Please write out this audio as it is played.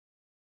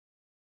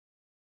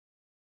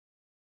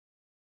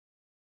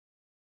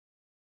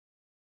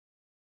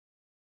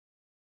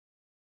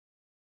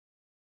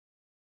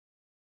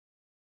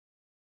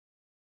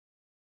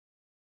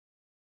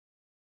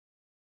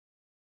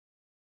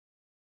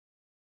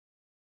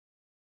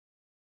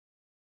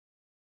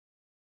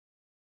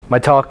My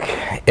talk,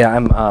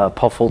 I'm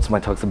Paul Fultz. My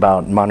talk's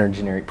about modern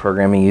generic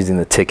programming using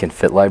the tick and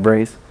fit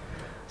libraries.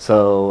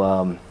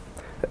 So,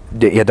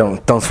 yeah,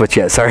 don't switch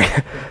yet. Sorry.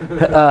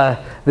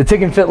 The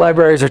tick and fit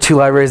libraries are two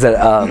libraries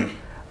that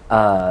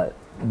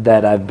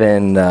that I've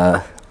been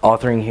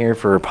authoring here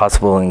for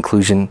possible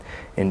inclusion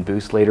in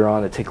Boost later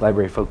on. The tick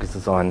library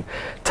focuses on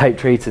type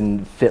traits,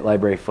 and fit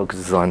library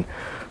focuses on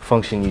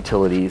function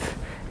utilities.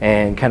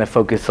 And kind of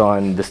focus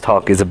on this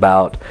talk is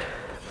about,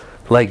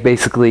 like,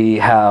 basically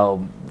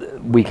how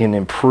we can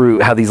improve,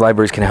 how these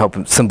libraries can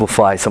help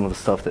simplify some of the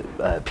stuff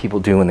that people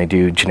do when they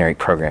do generic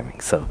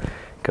programming. So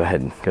go ahead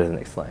and go to the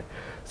next slide.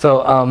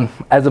 So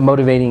as a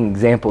motivating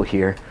example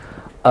here,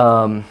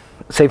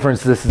 say for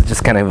instance, this is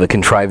just kind of a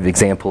contrived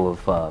example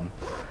of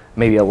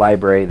maybe a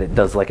library that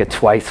does like a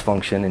twice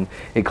function, and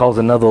it calls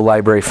another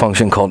library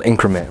function called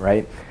increment,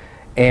 right?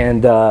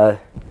 And this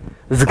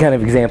is a kind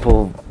of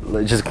example,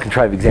 just a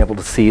contrived example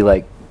to see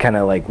like kind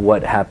of like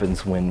what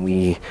happens when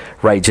we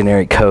write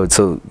generic code.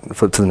 So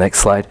flip to the next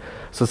slide.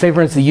 So say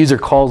for instance the user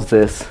calls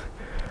this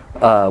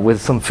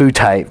with some foo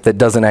type that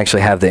doesn't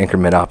actually have the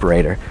increment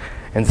operator.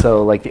 And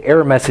so like the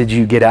error message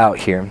you get out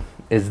here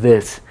is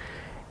this.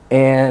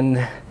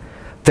 And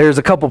there's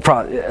a couple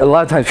a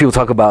lot of times people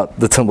talk about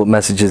the template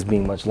messages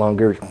being much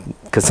longer,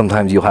 because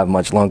sometimes you'll have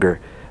much longer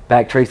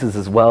back traces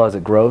as well as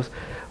it grows.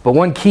 But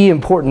one key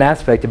important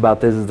aspect about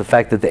this is the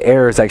fact that the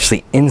error is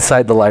actually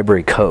inside the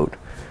library code,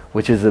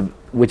 which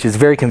is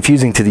very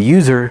confusing to the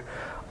user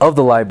of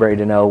the library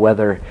to know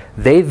whether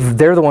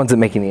they're the ones that are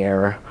making the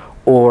error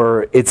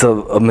or it's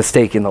a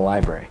mistake in the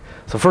library.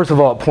 So first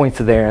of all, it points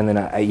to there, and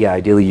then yeah,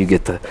 ideally you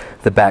get the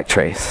back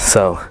trace.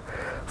 So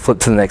flip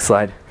to the next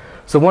slide.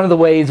 So one of the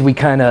ways we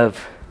kind of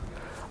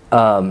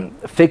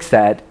fix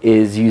that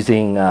is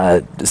using,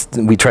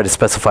 we try to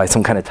specify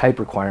some kind of type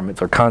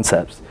requirements or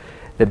concepts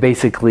that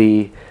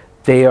basically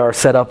they are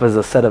set up as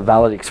a set of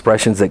valid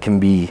expressions that can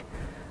be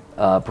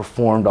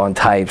performed on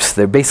types.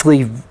 They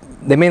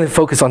mainly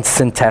focus on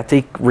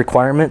syntactic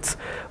requirements,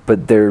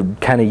 but they're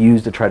kind of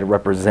used to try to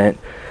represent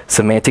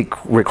semantic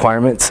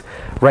requirements.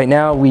 Right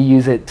now we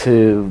use it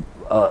to,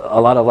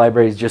 a lot of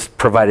libraries just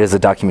provide it as a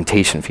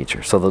documentation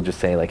feature. So they'll just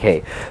say like,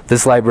 hey,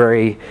 this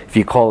library, if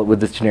you call it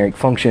with this generic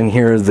function,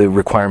 here are the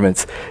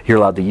requirements you're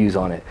allowed to use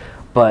on it.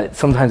 But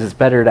sometimes it's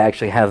better to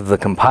actually have the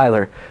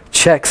compiler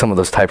check some of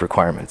those type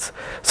requirements.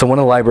 So one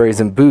of the libraries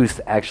in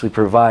Boost actually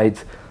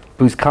provides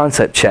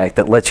Boost.ConceptCheck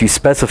that lets you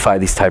specify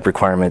these type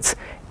requirements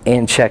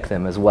and check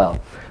them as well.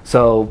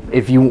 So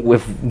if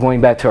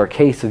going back to our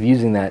case of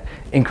using that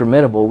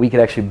incrementable, we could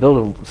actually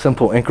build a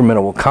simple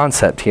incrementable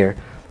concept here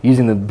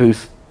using the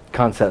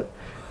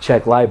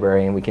Boost.ConceptCheck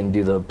library, and we can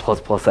do the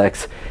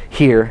 ++x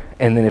here.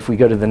 And then if we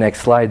go to the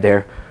next slide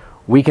there,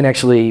 we can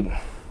actually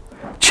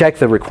check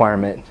the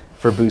requirement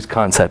for Boost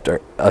concept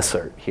or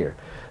assert here.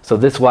 So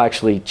this will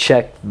actually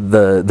check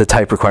the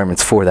type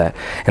requirements for that.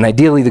 And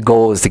ideally the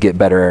goal is to get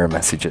better error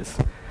messages.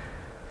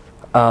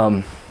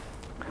 But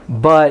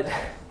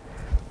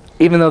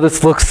even though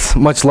this looks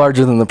much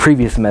larger than the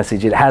previous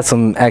message, it has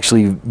some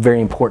actually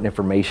very important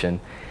information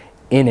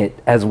in it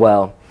as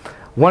well.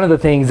 One of the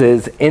things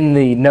is in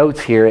the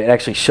notes here, it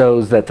actually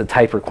shows that the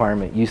type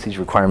requirement, usage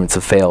requirements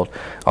have failed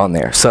on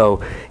there.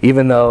 So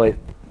even though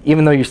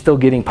you're still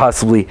getting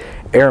possibly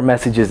error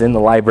messages in the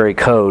library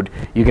code,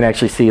 you can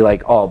actually see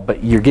like, oh,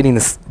 but you're getting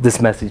this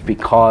message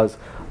because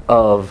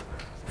of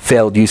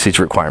failed usage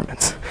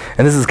requirements.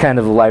 And this is kind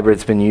of a library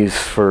that's been used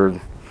for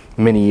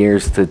many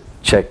years to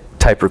check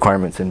type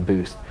requirements in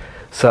Boost.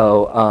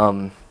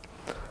 So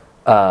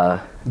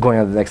going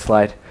on to the next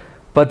slide.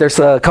 But there's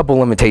a couple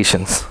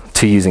limitations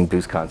to using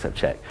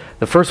Boost.ConceptCheck.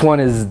 The first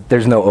one is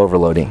there's no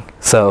overloading.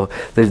 So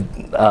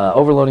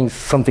overloading is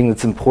something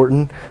that's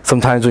important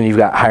sometimes when you've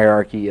got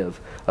hierarchy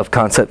of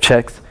concept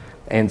checks.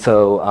 And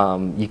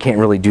so you can't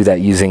really do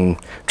that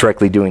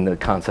directly doing the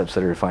concepts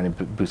that are defined in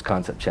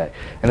Boost.ConceptCheck.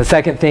 And the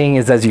second thing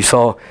is, as you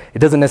saw, it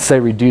doesn't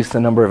necessarily reduce the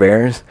number of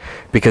errors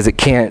because it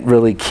can't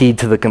really key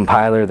to the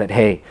compiler that,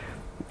 hey,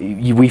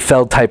 we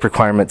failed type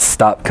requirements,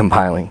 stop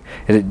compiling.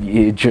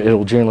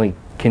 It'll generally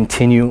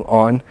continue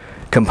on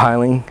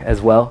compiling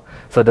as well,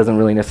 so it doesn't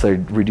really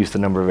necessarily reduce the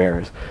number of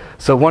errors.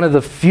 So one of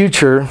the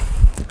future,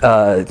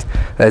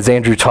 as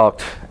Andrew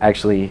talked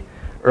actually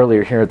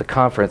earlier here at the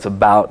conference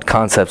about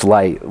Concepts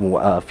Lite,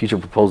 future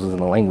proposals in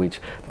the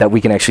language, that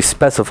we can actually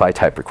specify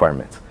type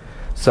requirements.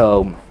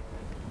 So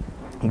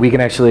we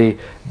can actually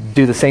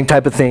do the same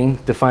type of thing,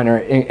 define our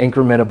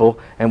incrementable,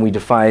 and we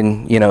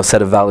define, you know, a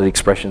set of valid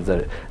expressions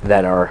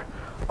that are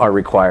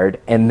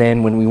required. And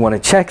then when we want to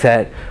check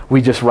that,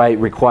 we just write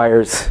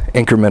requires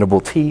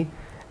incrementable t,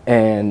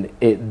 and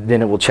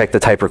then it will check the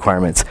type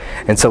requirements.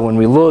 And so when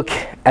we look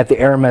at the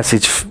error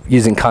message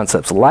using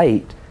Concepts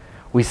Lite,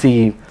 we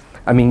see,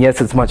 I mean, yes,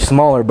 it's much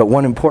smaller, but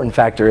one important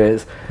factor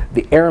is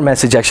the error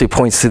message actually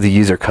points to the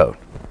user code.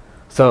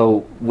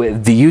 So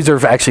the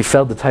user actually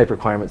failed the type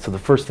requirement, so the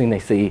first thing they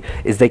see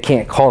is they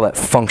can't call that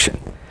function.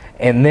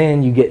 And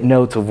then you get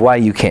notes of why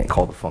you can't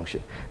call the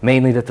function.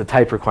 Mainly that the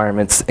type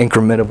requirements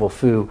incrementable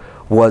foo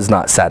was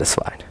not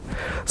satisfied.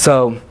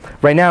 So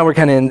right now we're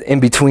kind of in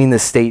between the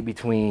state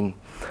between,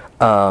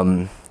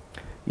 you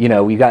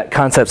know, we got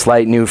Concepts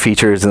Lite, new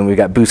features, and we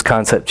got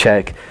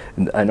Boost.ConceptCheck,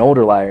 an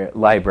older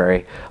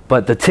library.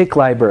 But the tick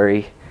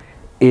library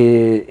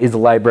is a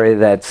library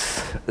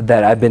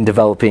that I've been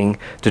developing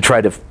to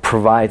try to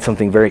provide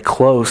something very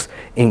close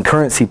in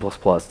current C++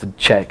 to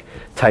check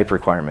type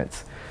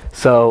requirements.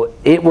 So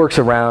it works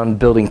around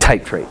building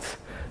type traits.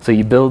 So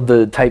you build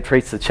the type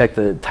traits to check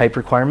the type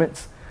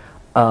requirements.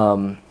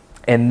 And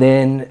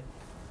then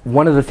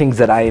one of the things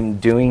that I am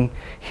doing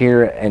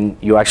here, and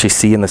you actually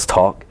see in this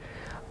talk,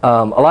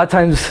 a lot of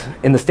times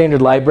in the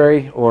standard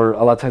library, or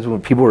a lot of times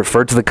when people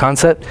refer to the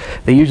concept,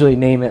 they usually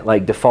name it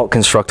like default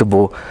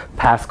constructible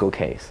Pascal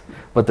case.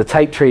 But the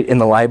type trait in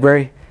the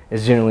library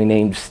is generally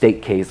named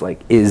state case, like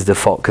is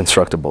default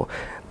constructible.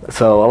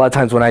 So a lot of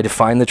times when I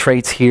define the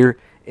traits here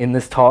in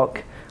this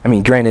talk, I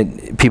mean,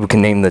 granted, people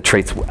can name the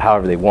traits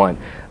however they want.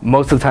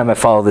 Most of the time I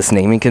follow this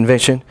naming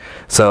convention.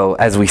 So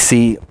as we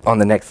see on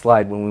the next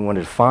slide, when we want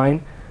to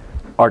define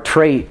our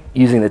trait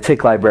using the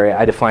tick library,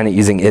 I define it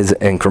using is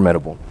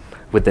incrementable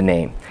with the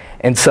name.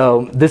 And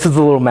so this is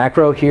a little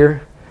macro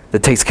here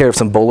that takes care of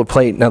some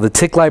boilerplate. Now the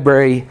tick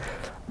library,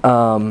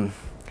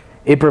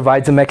 it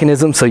provides a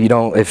mechanism so you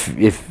don't,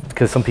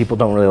 because some people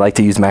don't really like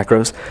to use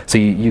macros, so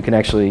you can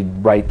actually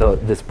write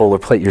this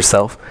boilerplate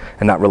yourself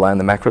and not rely on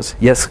the macros.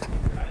 Yes?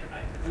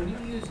 When you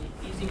use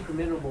is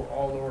incrementable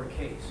all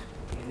lowercase,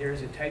 and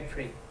there's a type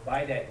trait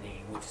by that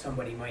name, which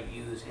somebody might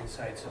use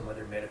inside some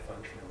other meta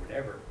function or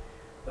whatever,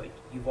 but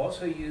you've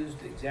also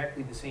used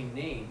exactly the same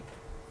name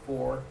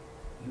for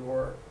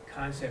your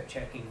concept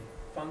checking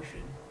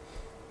function,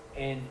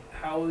 and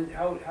how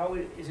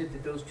is it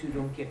that those two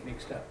don't get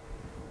mixed up?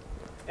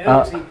 And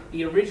obviously,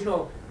 the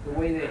original, the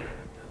way that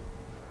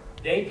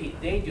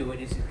they do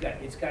it is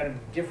it's got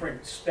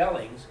different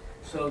spellings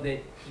so that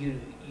you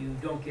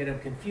don't get them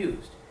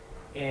confused.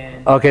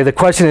 And okay, the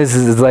question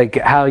is like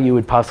how you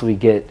would possibly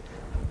get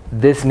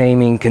this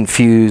naming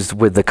confused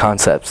with the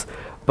concepts.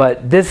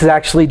 But this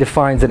actually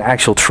defines an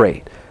actual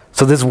trait.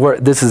 So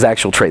this is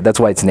actual trait.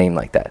 That's why it's named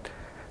like that.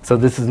 So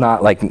this is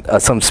not like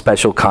some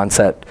special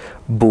concept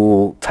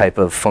bool type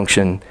of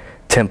function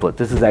template.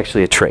 This is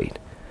actually a trait.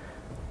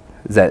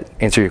 Does that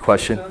answer your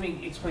question? So let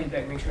me explain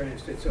back, make sure I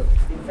understood. So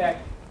in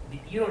fact,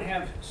 you don't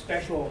have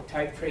special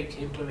type trait to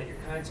implement your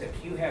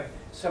concepts. You have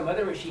some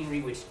other machinery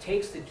which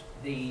takes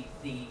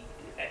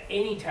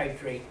any type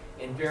trait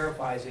and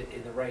verifies it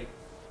in the right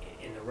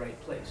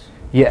place.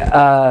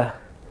 Yeah.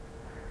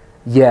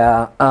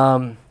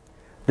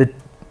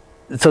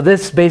 So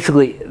this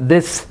basically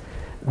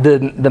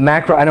the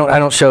macro I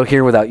don't show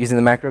here without using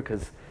the macro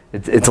because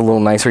it's a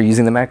little nicer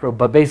using the macro.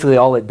 But basically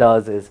all it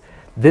does is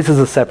this is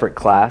a separate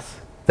class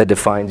that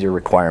defines your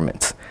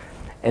requirements,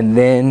 and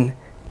then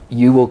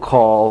you will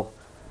call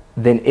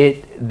then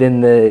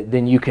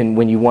you can,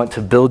 when you want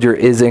to build your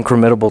is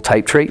incrementable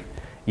type trait,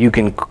 you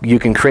can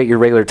create your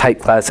regular type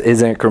class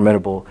is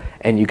incrementable,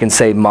 and you can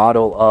say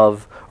model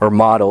of or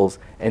models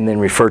and then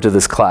refer to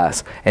this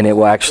class, and it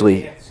will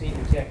actually. Have the same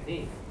exact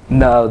name.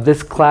 No,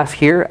 this class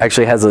here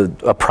actually has a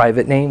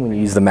private name when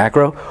you use the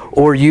macro,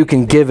 or you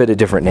can give it a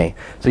different name.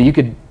 So you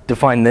could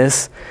define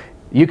this.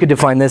 You could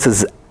define this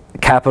as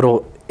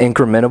capital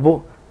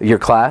incrementable, your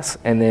class,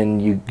 and then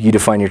you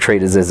define your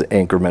trait as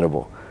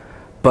incrementable.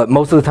 But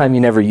most of the time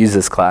you never use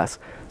this class.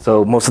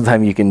 So most of the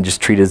time you can just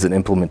treat it as an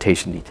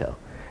implementation detail.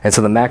 And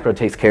so the macro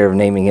takes care of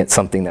naming it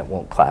something that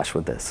won't clash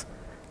with this.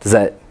 Does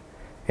that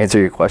answer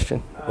your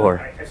question? Or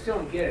I still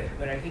don't get it,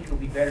 but I think it'll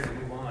be better to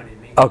move on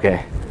and make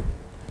okay.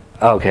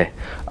 Okay.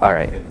 All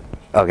right.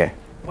 Okay.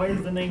 Why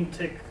is the name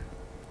tick?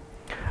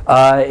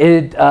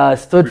 It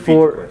stood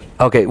for.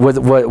 Okay.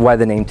 Why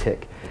the name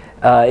tick?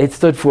 It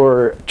stood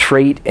for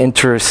Trait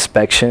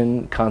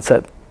Introspection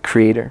Concept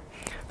Creator.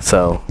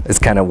 So it's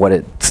kind of what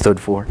it stood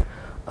for.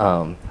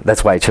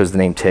 That's why I chose the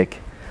name tick.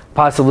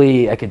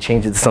 Possibly I could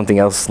change it to something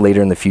else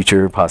later in the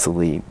future,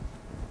 possibly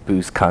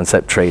Boost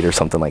Concept Trait or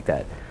something like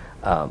that.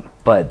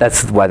 But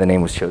that's why the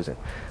name was chosen.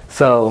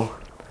 So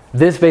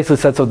this basically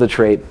sets up the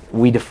trait.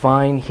 We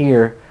define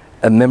here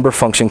a member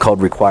function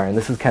called require, and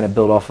this is kind of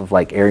built off of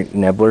like Eric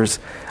Nebler's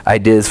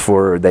ideas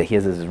for that he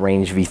has his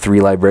range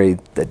v3 library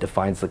that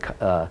defines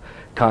the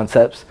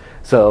concepts.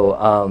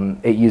 So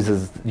it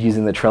uses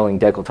using the trailing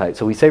decal type.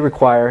 So we say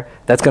require,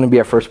 that's going to be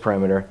our first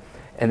parameter,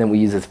 and then we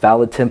use this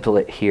valid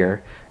template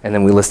here, and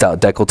then we list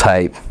out decal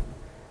type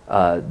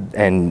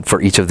and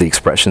for each of the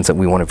expressions that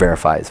we want to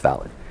verify is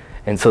valid.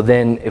 And so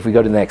then if we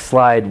go to the next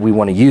slide, we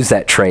want to use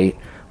that trait.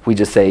 We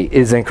just say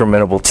is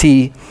incrementable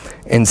t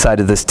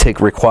inside of this tick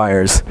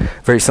requires,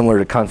 very similar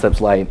to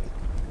Concepts Lite,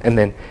 and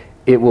then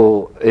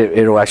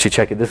it'll actually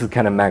check it. This is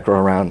kind of macro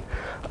around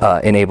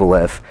enable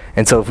if.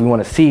 And so if we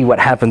want to see what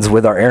happens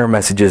with our error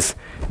messages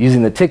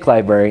using the tick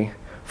library,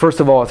 first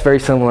of all, it's very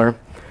similar.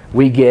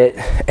 We get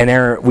an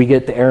error. We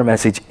get the error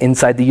message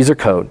inside the user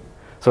code,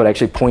 so it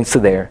actually points to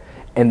there,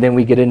 and then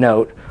we get a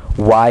note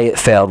why it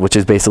failed, which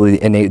is basically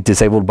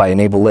disabled by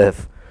enable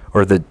if,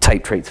 or the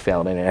type traits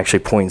failed, and it actually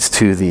points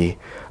to the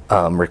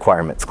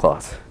requirements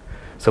clause.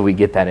 So we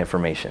get that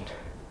information.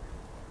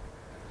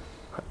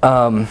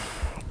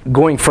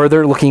 Going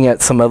further, looking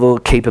at some other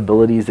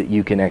capabilities that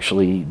you can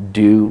actually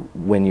do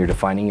when you're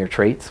defining your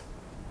traits.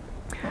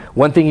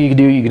 One thing you can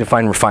do, you can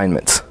define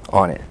refinements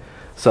on it.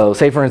 So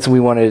say for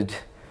instance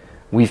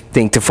we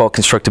think default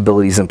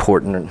constructability is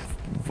important.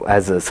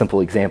 As a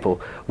simple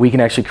example, we can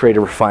actually create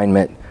a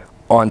refinement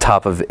on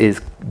top of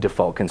is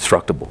default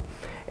constructible.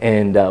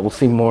 And we'll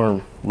see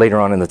more later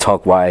on in the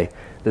talk why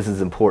this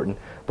is important.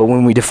 But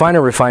when we define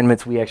our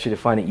refinements, we actually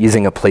define it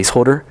using a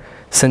placeholder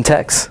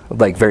syntax,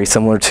 like very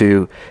similar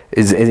to,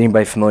 is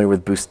anybody familiar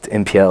with Boost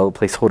MPL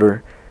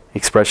placeholder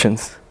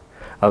expressions?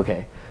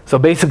 Okay. So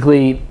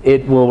basically,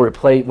 it will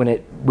replace, when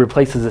it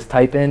replaces this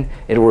type in,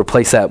 it will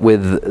replace that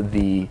with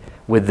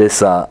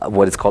this,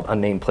 what is called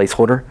unnamed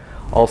placeholder.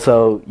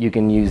 Also, you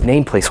can use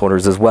named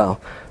placeholders as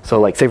well. So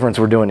like say for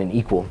instance, we're doing an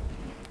equal,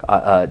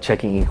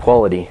 checking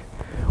equality.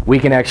 We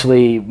can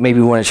actually, maybe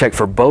we want to check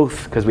for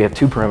both, because we have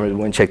two parameters, we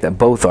want to check that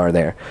both are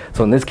there.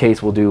 So in this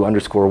case, we'll do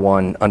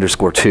 _1,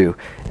 _2.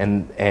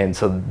 And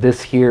so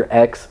this here,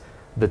 x,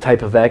 the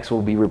type of x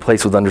will be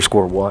replaced with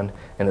 _1,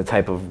 and the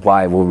type of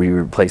y will be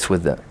replaced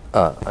with the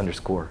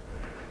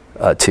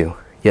 _2.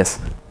 Yes?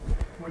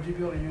 Would you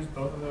be able to use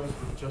both of those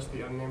with just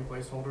the unnamed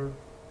placeholder?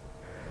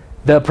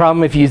 The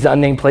problem if you use the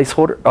unnamed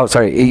placeholder, oh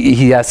sorry,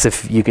 he asked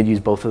if you could use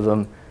both of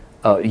them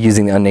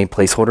using the unnamed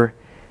placeholder.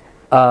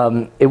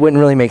 It wouldn't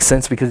really make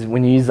sense because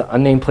when you use the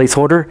unnamed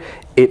placeholder,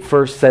 it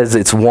first says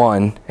it's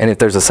 1, and if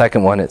there's a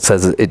second one, it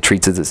says it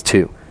treats it as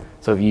 2.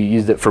 So if you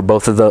used it for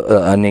both of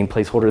the unnamed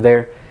placeholder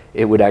there,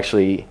 it would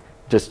actually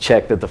just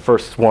check that the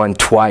first one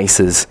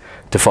twice is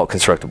default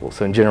constructible.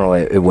 So in general,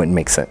 it wouldn't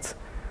make sense.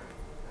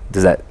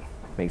 Does that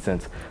make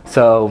sense?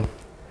 So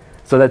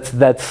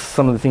that's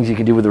some of the things you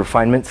can do with the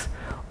refinements.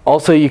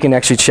 Also, you can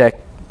actually check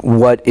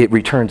what it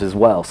returns as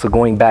well. So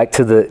going back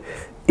to the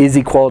is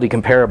equality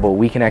comparable,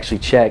 we can actually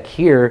check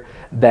here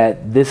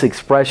that this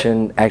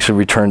expression actually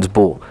returns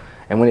bool.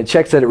 And when it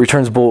checks that it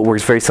returns bool, it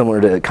works very similar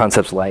to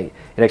Concepts Lite.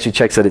 It actually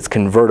checks that it's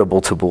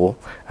convertible to bool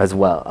as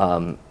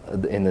well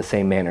in the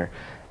same manner.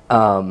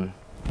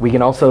 We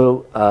can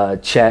also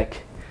check,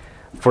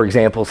 for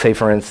example, say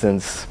for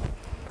instance,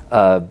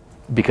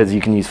 because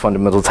you can use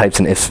fundamental types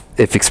and if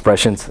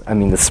expressions. I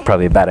mean, this is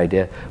probably a bad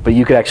idea, but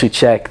you could actually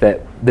check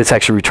that this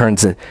actually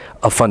returns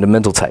a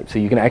fundamental type. So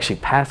you can actually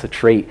pass a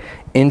trait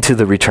into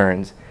the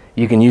returns.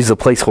 You can use the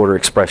placeholder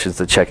expressions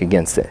to check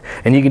against it.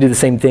 And you can do the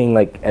same thing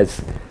like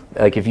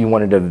if you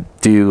wanted to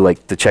do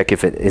like to check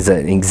if it is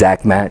an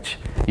exact match,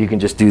 you can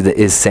just do the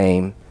is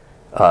same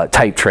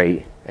type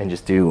trait and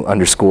just do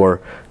 _,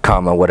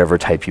 comma, whatever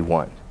type you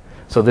want.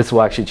 So this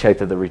will actually check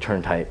that the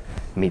return type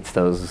meets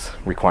those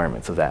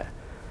requirements of that.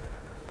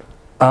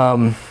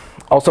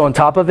 Also on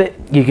top of it,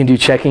 you can do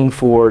checking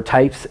for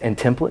types and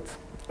templates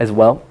as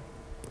well.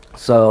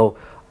 So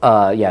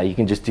yeah, you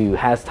can just do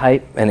has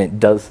type and it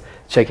does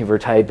checking for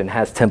type, and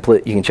has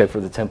template, you can check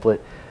for the template.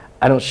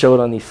 I don't show it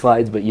on these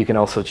slides, but you can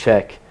also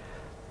check,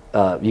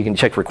 you can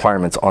check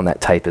requirements on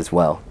that type as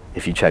well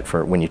if you check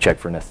for, when you check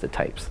for nested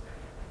types.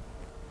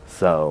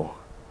 So,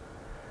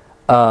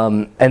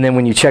 and then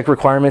when you check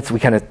requirements, we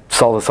kind of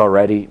saw this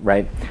already,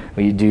 right?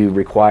 When you do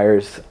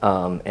requires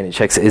and it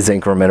checks is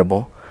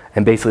incrementable.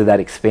 And basically that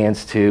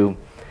expands to,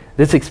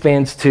 this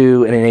expands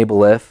to an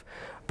enable if,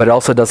 but it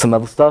also does some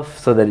other stuff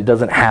so that it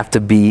doesn't have to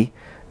be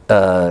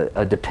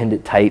a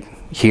dependent type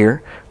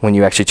here when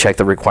you actually check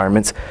the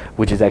requirements,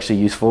 which is actually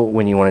useful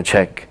when you want to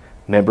check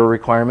member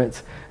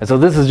requirements. And so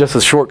this is just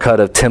a shortcut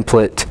of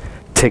template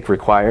tick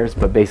requires,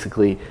 but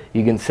basically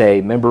you can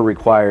say member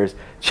requires,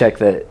 check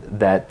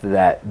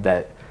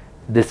that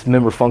this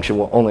member function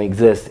will only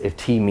exist if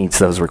T meets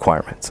those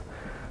requirements.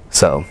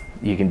 So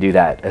you can do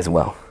that as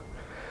well.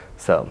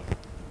 So,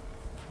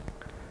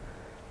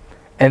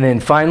 and then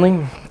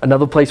finally,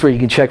 another place where you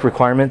can check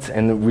requirements,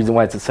 and the reason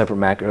why it's a separate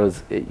macro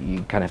is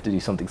you kind of have to do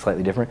something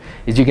slightly different,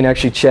 is you can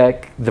actually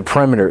check the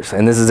parameters.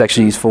 And this is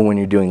actually useful when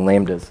you're doing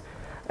lambdas.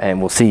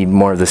 And we'll see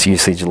more of this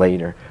usage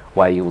later,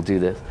 why you will do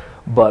this.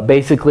 But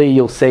basically,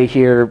 you'll say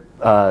here,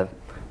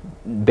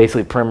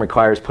 basically param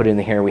requires put in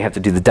here, we have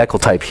to do the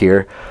decal type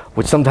here,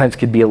 which sometimes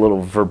could be a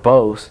little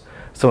verbose.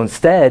 So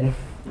instead,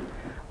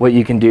 what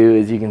you can do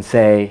is you can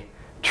say,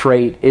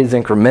 trait is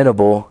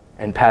incrementable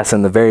and pass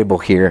in the variable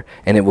here,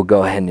 and it will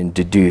go ahead and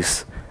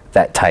deduce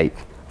that type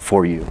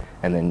for you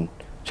and then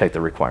check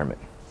the requirement.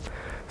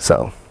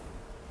 So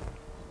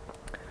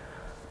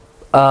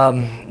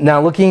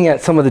now looking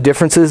at some of the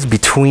differences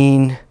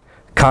between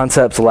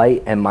Concepts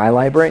Lite and my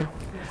library,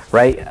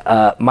 right?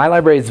 My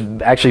library is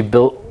actually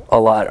built a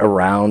lot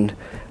around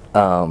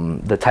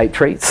the type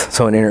traits,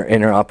 so it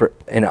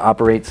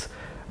interoperates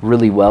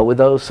really well with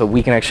those. So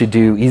we can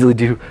actually easily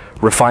do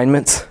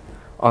refinements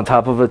on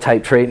top of a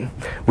type trait.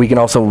 We can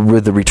also,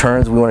 with the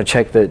returns, we want to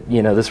check that,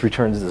 you know, this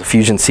returns as a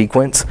fusion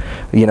sequence,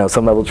 you know,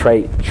 some level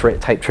type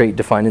trait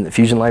defined in the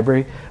fusion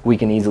library. We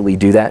can easily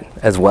do that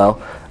as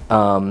well.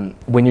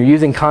 When you're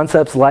using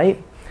Concepts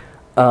Lite,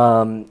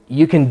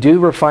 you can do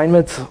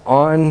refinements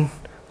on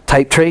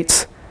type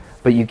traits,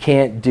 but you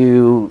can't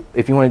do,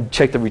 if you want to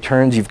check the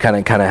returns, you've kind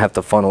of have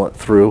to funnel it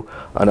through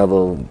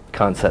another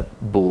concept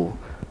bool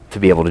to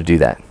be able to do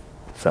that.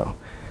 So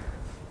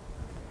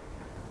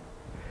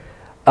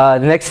the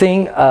next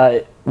thing,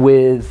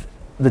 with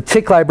the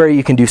tick library,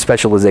 you can do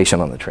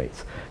specialization on the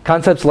traits.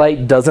 Concepts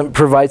Lite doesn't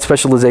provide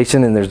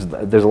specialization, and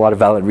there's a lot of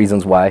valid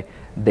reasons why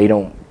they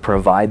don't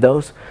provide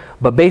those.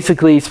 But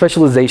basically,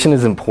 specialization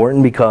is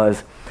important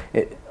because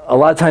a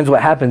lot of times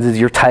what happens is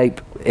your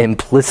type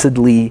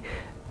implicitly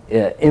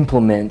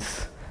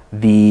implements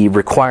the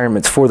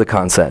requirements for the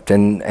concept.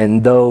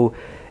 And though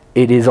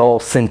it is all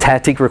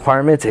syntactic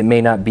requirements, it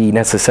may not be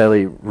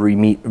necessarily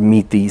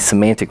meet the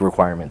semantic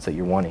requirements that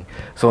you're wanting.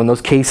 So in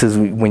those cases,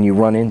 when you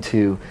run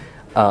into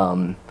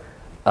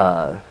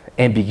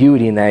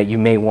ambiguity in that, you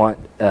may want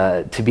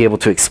to be able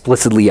to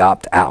explicitly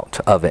opt out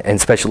of it, and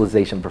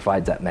specialization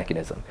provides that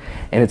mechanism.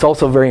 And it's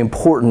also very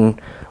important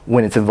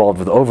when it's involved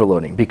with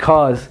overloading,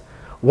 because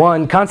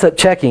one, concept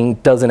checking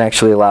doesn't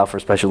actually allow for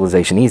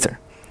specialization either.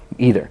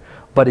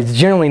 But it's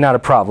generally not a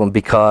problem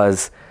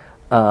because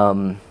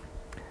if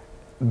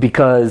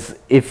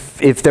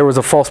there was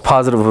a false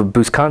positive of a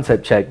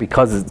Boost.ConceptCheck,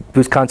 because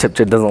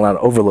Boost.ConceptCheck doesn't allow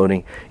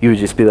overloading, you would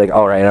just be like,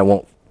 all right, I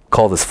won't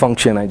call this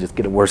function, I just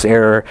get a worse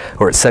error,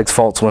 or it segs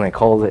faults when I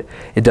call it.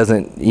 It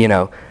doesn't,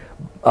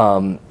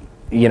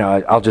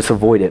 I'll just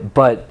avoid it.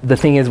 But the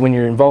thing is, when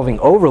you're involving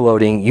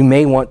overloading, you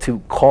may want to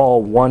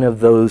call one of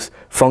those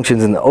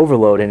functions in the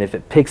overload, and if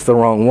it picks the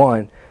wrong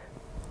one,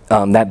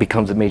 that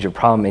becomes a major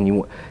problem,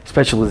 and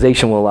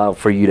specialization will allow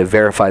for you to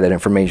verify that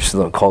information so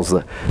that it calls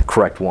the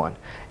correct one.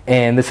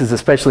 And this is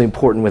especially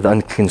important with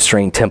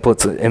unconstrained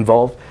templates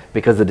involved,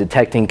 because the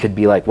detecting could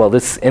be like, well,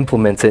 this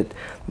implements it,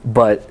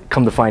 but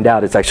come to find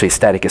out it's actually a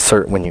static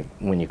assert when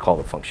you call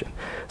the function.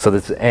 So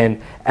this,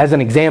 and as an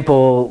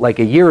example, like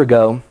a year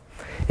ago,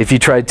 if you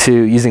tried to,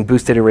 using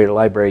Boost Iterator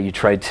Library, you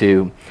tried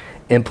to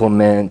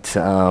implement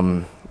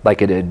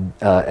like an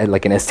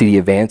STD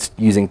advanced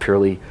using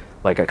purely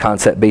like a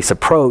concept-based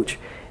approach,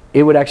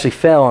 it would actually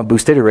fail on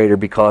Boost Iterator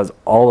because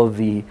all of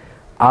the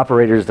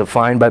operators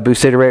defined by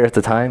Boost Iterator at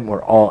the time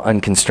were all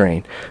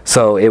unconstrained.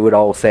 So it would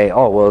all say,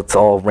 oh, well, it's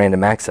all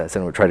random access,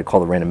 and it would try to call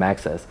the random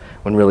access,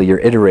 when really your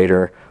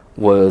iterator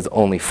was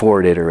only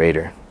forward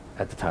iterator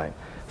at the time.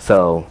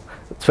 So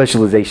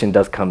specialization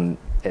does come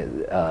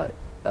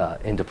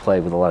into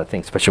play with a lot of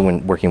things, especially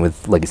when working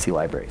with legacy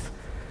libraries.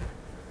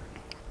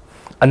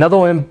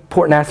 Another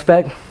important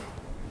aspect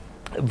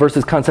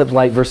versus Concepts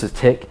Lite versus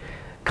tick.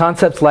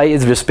 Concepts Lite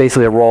is just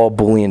basically a raw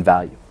Boolean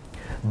value.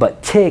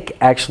 But tick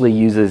actually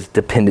uses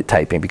dependent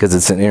typing because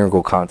it's an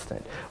integral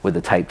constant with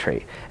the type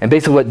trait. And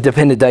basically what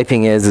dependent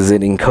typing is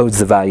it encodes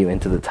the value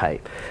into the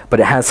type. But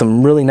it has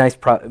some really nice,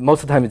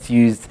 most of the time it's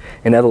used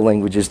in other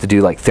languages to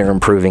do like theorem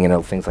proving and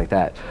other things like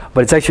that.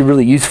 But it's actually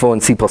really useful in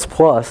C++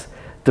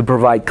 to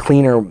provide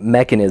cleaner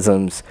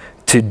mechanisms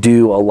to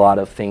do a lot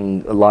of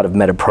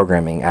meta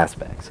programming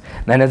aspects.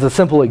 And as a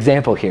simple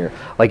example here,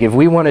 like if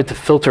we wanted to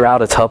filter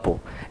out a tuple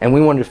and we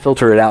wanted to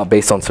filter it out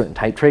based on certain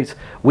type traits,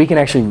 we can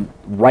actually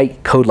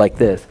write code like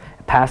this,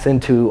 pass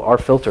into our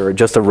filter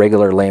just a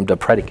regular lambda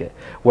predicate,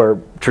 where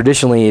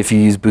traditionally if you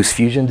use Boost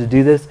Fusion to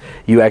do this,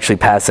 you actually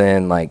pass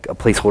in like a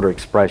placeholder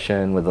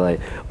expression with like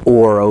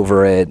or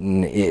over it,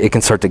 and it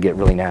can start to get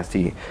really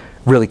nasty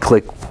really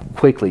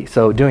quickly.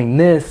 So doing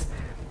this,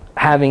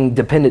 having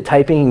dependent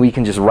typing, we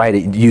can just write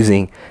it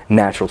using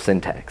natural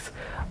syntax.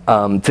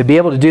 To be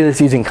able to do this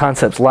using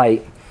Concepts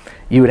Lite,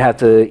 you would have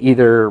to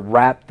either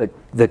wrap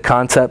the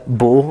concept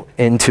bool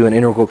into an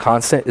integral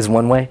constant is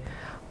one way.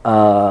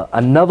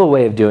 Another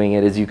way of doing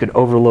it is you could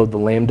overload the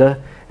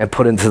lambda and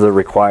put into the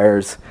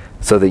requires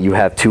so that you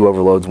have two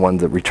overloads, one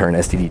that return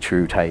std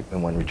true type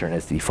and one return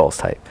std false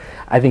type.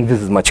 I think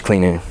this is much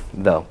cleaner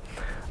though.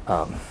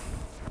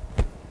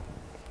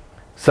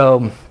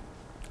 So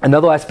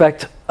another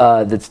aspect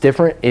that's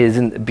different is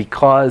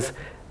because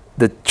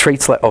the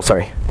traits like, oh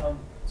sorry.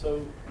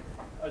 So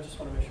I just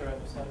want to make sure I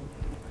understand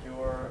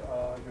your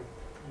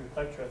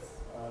type traits.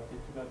 They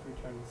do not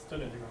return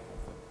student integral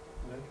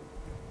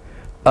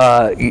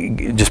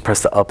constant. Just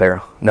press the up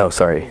arrow. No,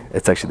 sorry,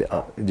 it's actually the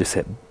up. Just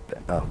hit.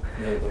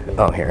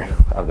 Oh, here.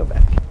 I'll go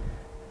back.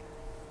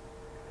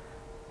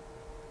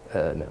 No,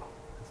 that's not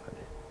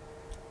it.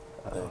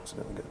 I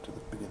accidentally got to the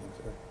beginning.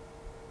 Sorry.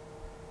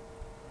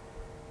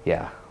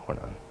 Yeah, hold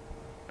on.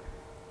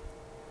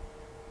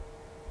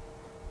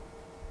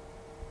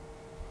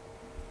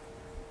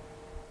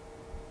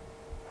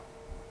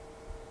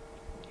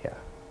 Yeah.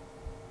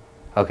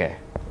 Okay.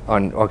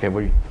 Okay.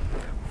 What are you?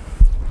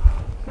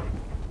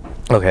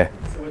 Okay.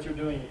 So what you're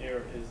doing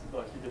here is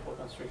like your default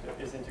constructor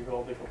is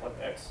integral default type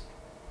x,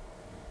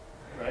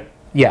 right?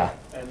 Yeah.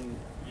 And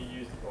you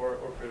use the or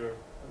operator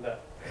on that.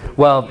 So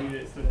Well,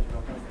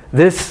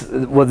 this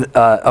was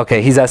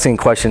okay. He's asking a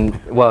question.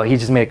 Well, he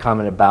just made a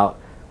comment about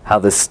how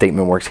this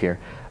statement works here.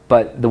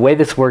 But the way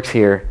this works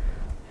here,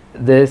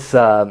 this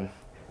and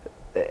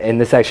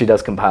this actually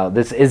does compile.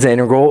 This is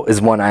integral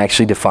is one I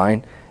actually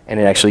define, and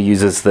it actually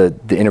uses the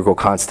integral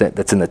constant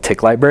that's in the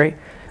tick library,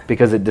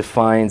 because it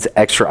defines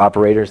extra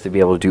operators to be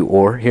able to do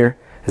or here.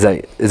 Is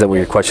that what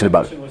your question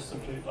about? The question was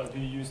simply, like, do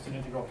you use an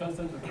integral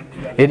constant or do you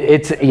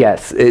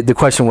Yes, the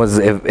question was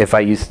if I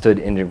use stood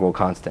integral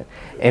constant.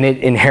 And it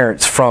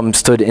inherits from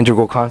stood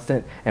integral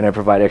constant, and I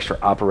provide extra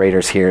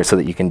operators here so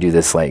that you can do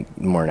this like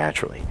more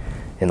naturally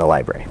in the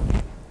library.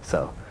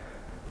 So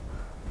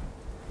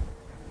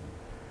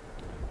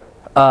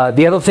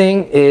the other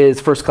thing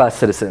is first-class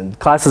citizen.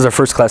 Classes are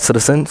first-class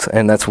citizens,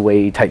 and that's the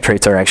way type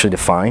traits are actually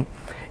defined.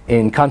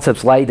 In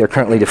Concepts Lite, they're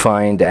currently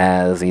defined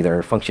as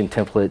either function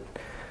template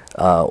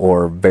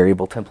or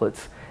variable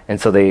templates. And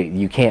so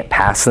you can't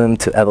pass them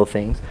to other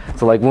things.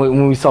 So like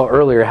when we saw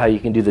earlier how you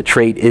can do the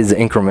trait is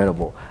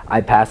incrementable. I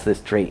pass this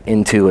trait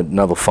into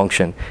another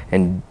function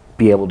and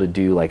be able to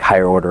do like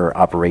higher order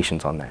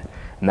operations on that.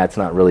 And that's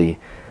not really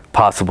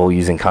possible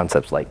using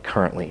Concepts Lite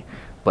currently,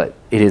 but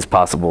it is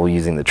possible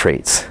using the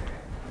traits.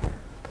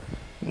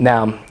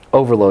 Now,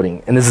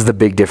 overloading, and this is the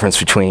big difference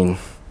between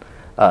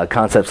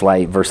Concepts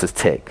Lite versus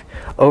TIC.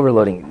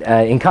 Overloading.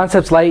 In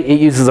Concepts Lite, it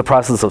uses a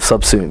process of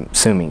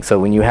subsuming. So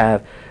when you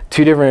have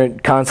two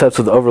different concepts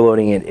with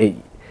overloading, it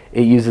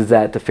uses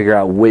that to figure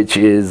out which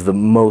is the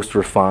most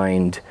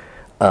refined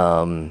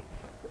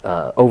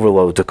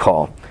overload to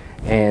call.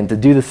 And to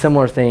do the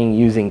similar thing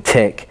using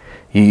TIC,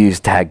 you use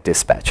tag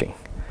dispatching.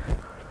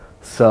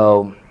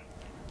 So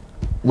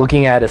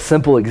looking at a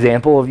simple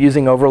example of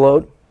using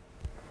overload,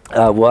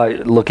 we'll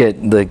look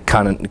at the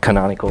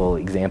canonical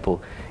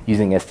example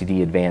using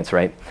STD Advanced,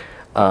 right?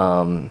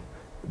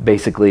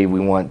 Basically, we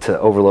want to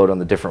overload on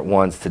the different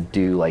ones to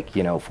do like,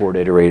 you know, forward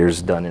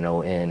iterators done in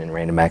ON and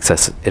random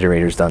access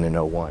iterators done in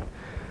O1.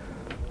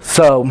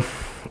 So,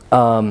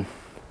 so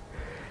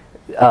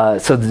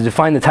to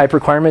define the type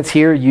requirements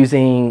here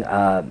using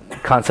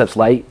Concepts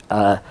Lite,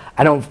 I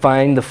don't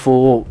find the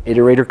full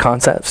iterator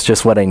concepts,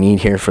 just what I need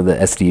here for the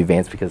STD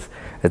Advanced because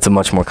it's a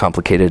much more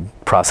complicated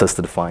process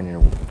to define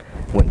and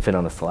it wouldn't fit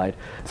on the slide.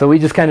 So we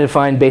just kind of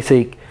define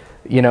basic,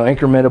 you know,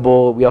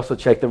 incrementable. We also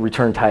check the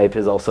return type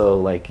is also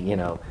like, you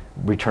know,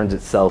 returns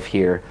itself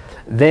here.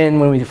 Then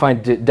when we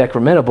define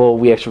decrementable,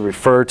 we actually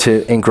refer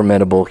to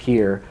incrementable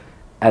here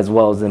as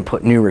well as then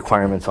put new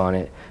requirements on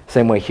it.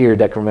 Same way here,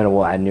 decrementable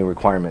will add new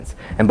requirements.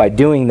 And by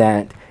doing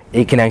that,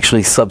 it can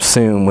actually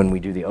subsume when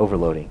we do the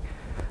overloading.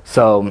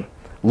 So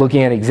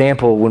looking at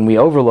example, when we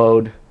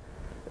overload,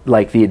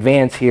 like the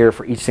advance here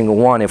for each single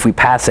one, if we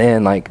pass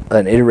in like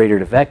an iterator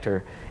to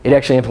vector, it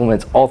actually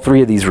implements all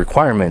three of these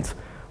requirements.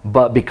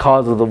 But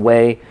because of the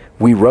way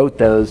we wrote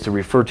those to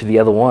refer to the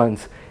other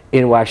ones,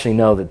 it will actually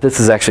know that this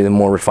is actually the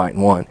more refined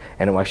one,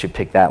 and it will actually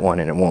pick that one,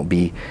 and it won't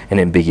be an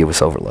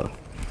ambiguous overload.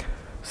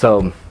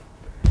 So,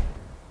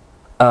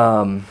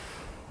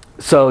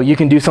 so you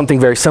can do something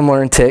very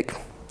similar in TIC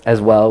as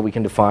well. We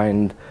can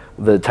define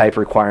the type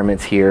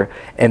requirements here,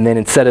 and then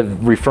instead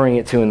of referring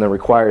it to in the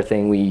require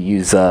thing, we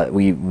use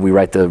we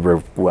write the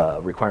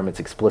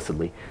requirements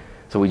explicitly.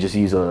 So we just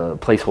use a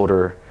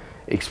placeholder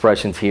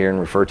expressions here and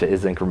refer to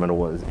is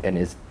incrementable and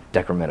is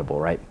decrementable,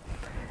 right?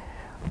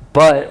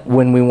 But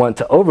when we want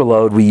to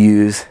overload, we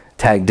use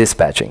tag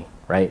dispatching,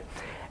 right?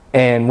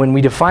 And when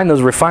we define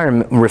those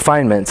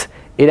refinements,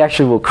 it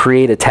actually will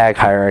create a tag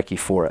hierarchy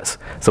for us.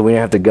 So we don't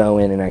have to go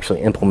in and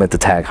actually implement the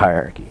tag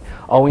hierarchy.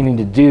 All we need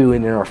to do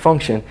in our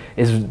function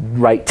is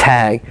write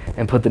tag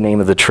and put the name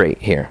of the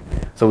trait here.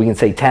 So we can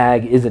say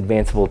tag is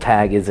advanceable,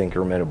 tag is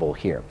incrementable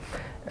here.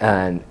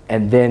 And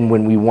then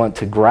when we want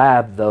to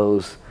grab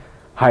those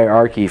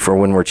hierarchy for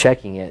when we're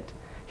checking it,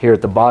 here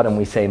at the bottom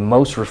we say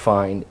most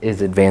refined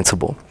is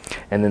advanceable,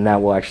 and then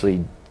that will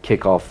actually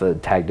kick off the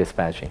tag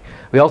dispatching.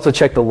 We also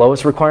check the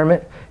lowest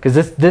requirement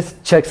because this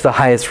checks the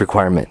highest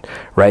requirement,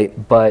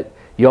 right? But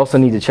you also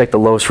need to check the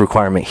lowest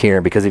requirement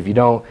here because if you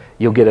don't,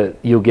 you'll get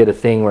a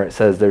thing where it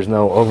says there's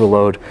no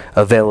overload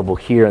available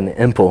here in the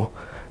impl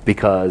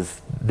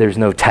because there's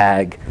no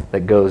tag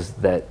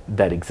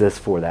that exists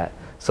for that.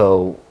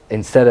 So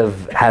instead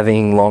of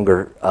having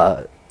longer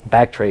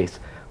backtrace,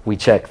 we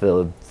check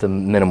the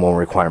minimal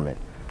requirement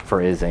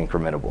for is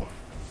incrementable.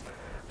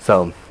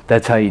 So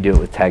that's how you do it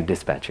with tag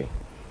dispatching.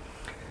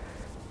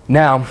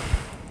 Now,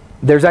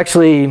 there's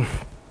actually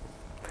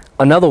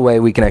another way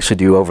we can actually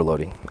do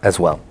overloading as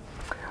well.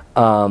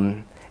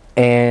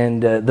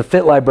 The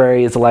fit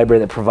library is a library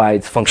that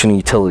provides functional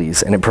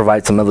utilities, and it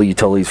provides some other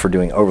utilities for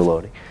doing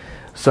overloading.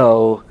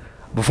 So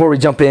before we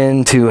jump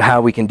into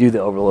how we can do the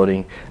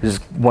overloading, I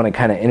just want to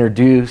kind of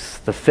introduce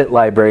the fit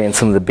library and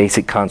some of the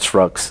basic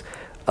constructs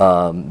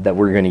that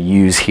we're going to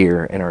use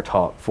here in our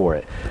talk for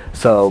it.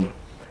 So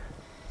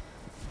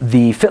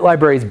the fit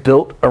library is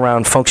built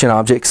around function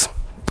objects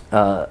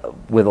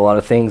with a lot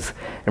of things.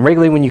 And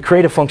regularly when you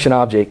create a function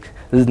object,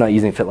 this is not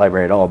using fit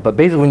library at all, but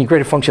basically when you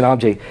create a function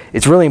object,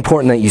 it's really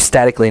important that you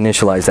statically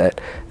initialize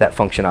that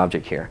function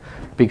object here.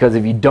 Because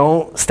if you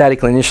don't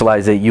statically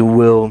initialize it, you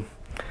will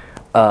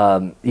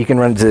you can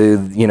run into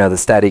the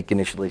static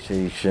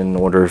initialization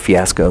order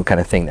fiasco kind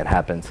of thing that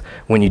happens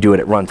when you do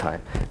it at runtime.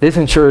 This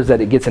ensures that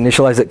it gets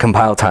initialized at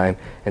compile time,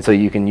 and so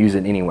you can use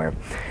it anywhere.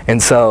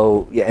 And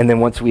so, yeah, and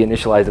then once we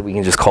initialize it, we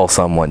can just call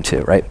sum1,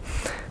 2, right?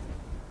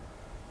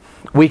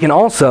 We can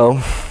also,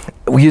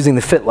 using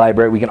the fit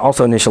library, we can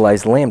also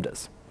initialize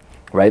lambdas,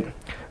 right?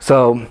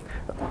 So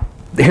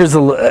here's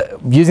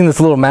using this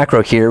little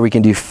macro here, we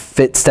can do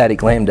fit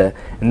static lambda,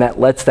 and that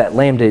lets that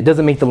lambda, it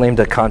doesn't make the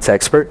lambda const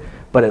expert,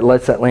 but it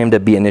lets that lambda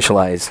be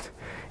initialized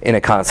in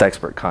a const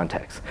expert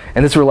context.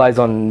 And this relies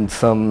on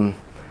some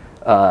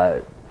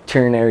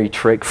ternary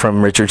trick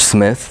from Richard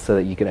Smith, so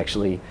that you can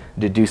actually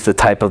deduce the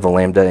type of the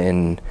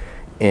lambda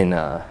in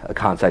a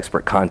const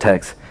expert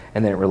context,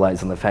 and then it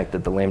relies on the fact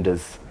that the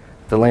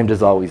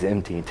lambda's always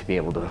empty to be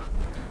able to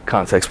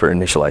const expert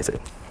initialize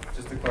it.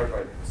 Just to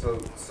clarify,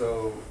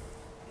 so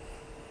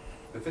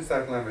the fit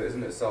static lambda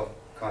isn't itself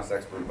const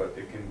expert, but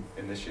it can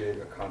initiate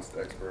a const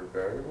expert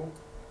variable?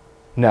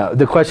 No,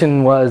 the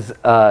question was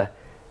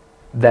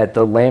that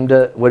the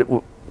lambda,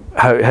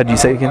 how do you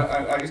say it again?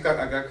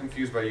 I got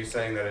confused by you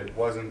saying that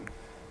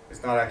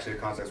it's not actually a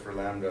const expert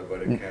lambda,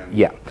 but it can.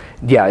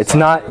 Yeah,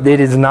 it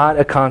is not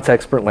a const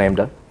expert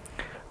lambda,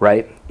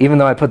 right? Even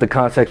though I put the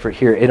const expert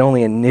here, it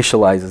only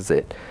initializes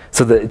it.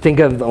 So think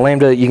of the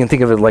lambda, you can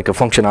think of it like a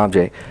function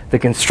object. The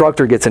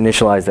constructor gets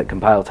initialized at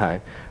compile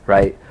time,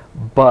 right?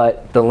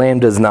 But the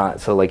lambda is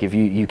not. So like if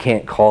you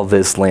can't call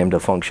this lambda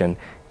function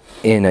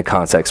in a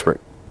const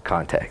expert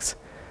context.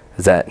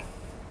 Is that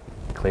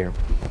clear?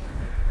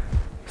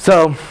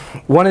 So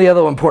one of the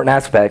other important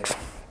aspects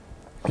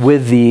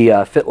with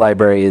the fit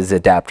library is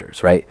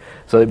adapters, right?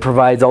 So it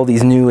provides all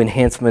these new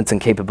enhancements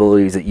and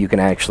capabilities that you can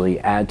actually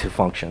add to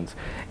functions.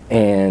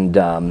 And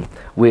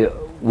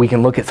we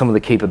can look at some of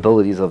the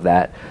capabilities of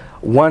that.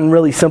 One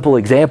really simple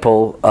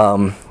example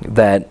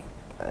that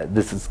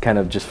this is kind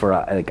of just for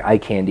like eye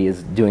candy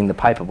is doing the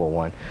pipeable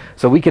one.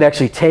 So we could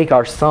actually take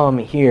our sum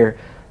here,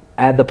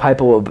 add the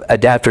pipeable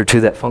adapter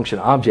to that function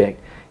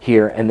object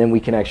here, and then we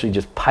can actually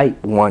just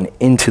pipe one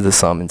into the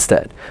sum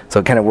instead. So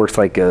it kind of works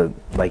like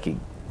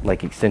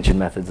extension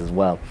methods as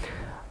well.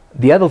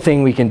 The other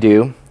thing we can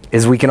do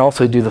is we can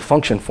also do the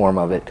function form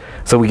of it.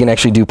 So we can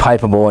actually do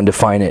pipeable and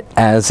define it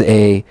as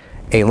a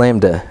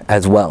lambda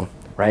as well,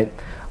 right?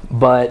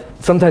 But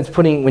sometimes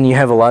when you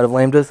have a lot of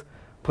lambdas,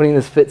 putting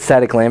this fit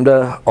static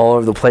lambda all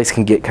over the place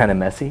can get kind of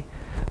messy.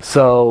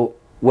 So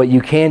what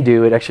you can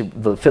do,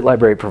 the fit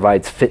library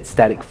provides fit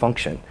static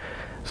function.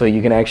 So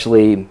you can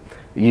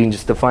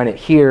just define it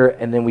here,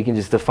 and then we can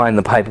just define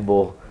the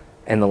pipeable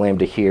and the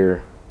lambda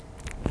here,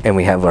 and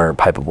we have our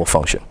pipeable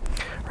function,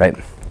 right?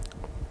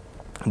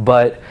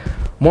 But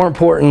more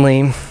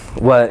importantly,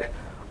 what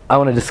I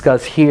want to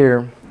discuss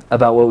here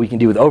about what we can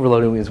do with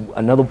overloading is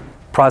another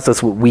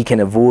process where we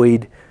can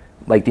avoid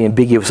like the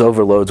ambiguous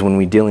overloads when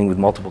we're dealing with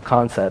multiple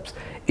concepts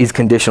is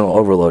conditional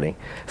overloading.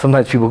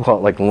 Sometimes people call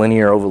it like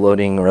linear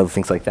overloading or other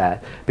things like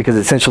that, because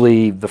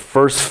essentially the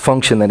first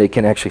function that it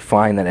can actually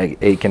find that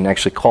it can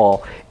actually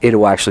call, it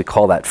will actually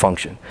call that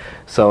function.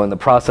 So in the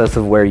process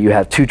of where you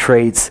have two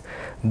traits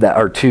that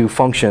are two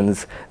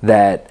functions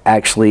that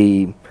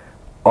actually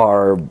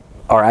are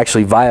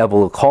actually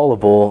viable,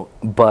 callable,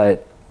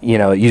 but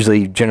it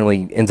usually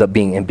generally ends up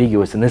being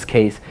ambiguous. In this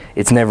case,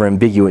 it's never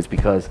ambiguous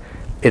because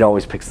it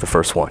always picks the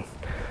first one.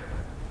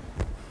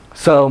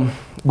 So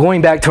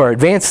going back to our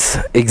advanced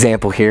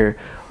example here,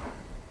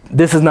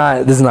 this is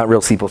not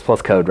real C++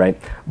 code,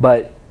 right?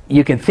 But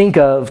you can think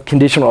of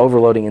conditional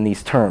overloading in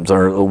these terms,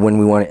 or when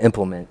we want to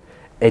implement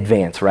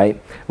advance,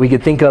 right? We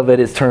could think of it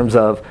as terms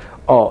of,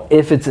 oh,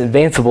 if it's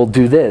advanceable,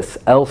 do this.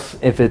 Else,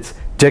 if it's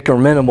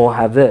decrementable,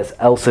 have this.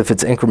 Else, if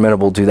it's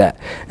incrementable, do that.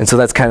 And so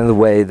that's kind of the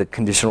way the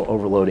conditional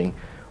overloading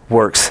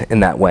works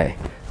in that way.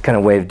 It's kind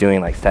of a way of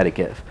doing like static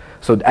if.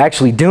 So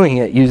actually doing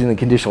it using the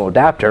conditional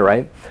adapter,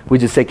 right? We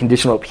just say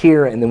conditional up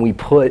here, and then we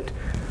put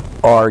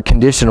our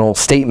conditional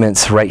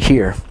statements right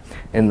here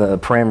in the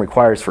param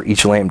requires for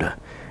each lambda.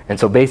 And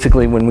so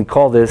basically when we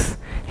call this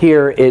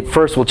here, it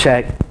first will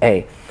check,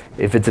 hey,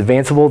 if it's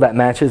advanceable, that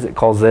matches, it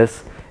calls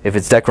this. If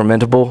it's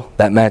decrementable,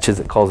 that matches,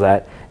 it calls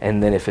that.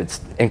 And then if it's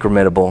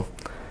incrementable,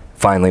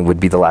 finally would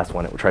be the last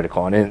one it would try to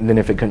call. And then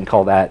if it couldn't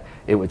call that,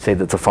 it would say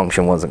that the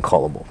function wasn't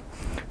callable,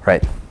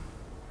 right?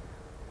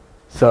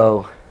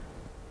 So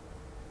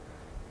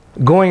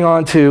going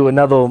on to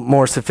another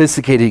more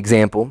sophisticated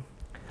example,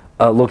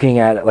 looking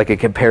at like a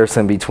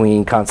comparison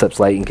between Concepts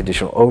Lite and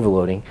conditional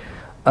overloading,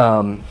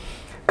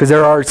 because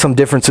there are some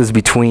differences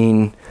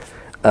between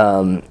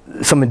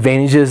some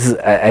advantages,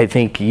 I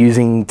think,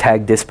 using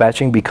tag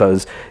dispatching,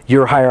 because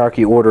your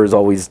hierarchy order is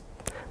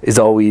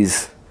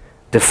always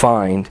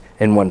defined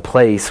in one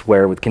place,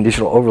 where with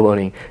conditional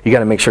overloading, you got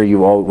to make sure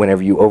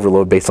whenever you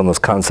overload based on those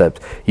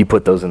concepts, you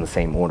put those in the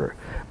same order.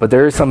 But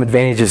there are some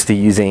advantages to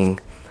using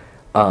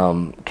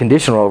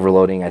conditional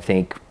overloading, I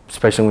think,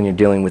 especially when you're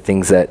dealing with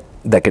things that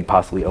could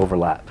possibly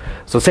overlap.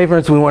 So say, for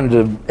instance, we wanted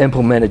to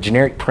implement a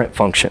generic print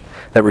function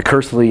that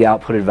recursively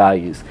outputted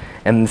values.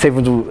 And say, for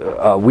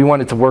instance, we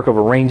wanted to work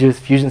over ranges,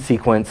 fusion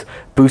sequence,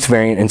 boost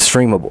variant, and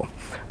streamable.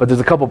 But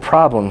there's a couple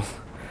problems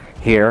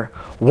here.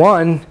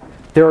 One,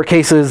 there are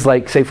cases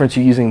like, say, for instance,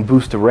 you're using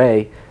boost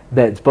array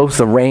that's both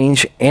a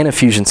range and a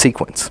fusion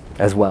sequence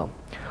as well.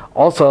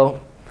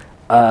 Also,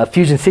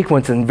 fusion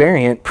sequence and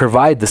variant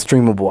provide the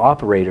streamable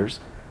operators,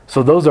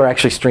 so those are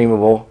actually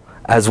streamable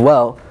as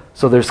well.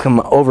 So there's some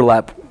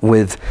overlap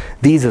with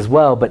these as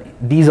well, but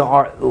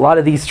a lot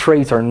of these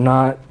traits are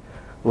not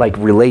like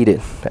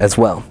related as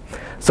well.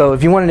 So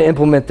if you wanted to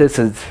implement this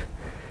as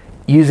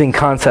using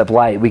Concepts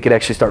Lite, we could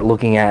actually start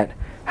looking at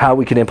how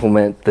we could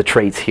implement the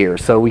traits here.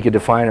 So we could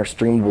define our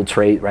streamable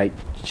trait, right?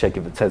 Check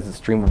if it says it's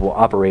streamable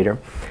operator.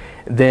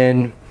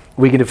 Then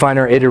we can define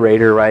our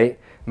iterator, right?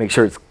 Make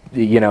sure it's,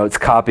 it's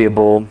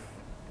copyable,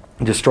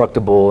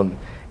 destructible,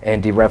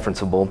 and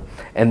dereferenceable.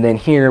 And then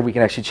here we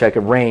can actually check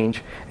a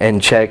range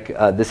and check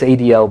this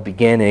ADL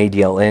begin and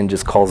ADL end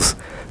just calls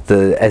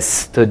the S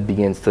stood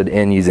begin stood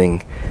end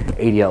using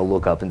ADL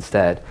lookup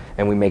instead.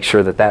 And we make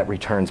sure that that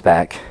returns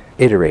back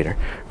iterator,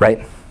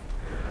 right?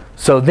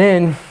 So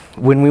then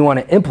when we want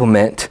to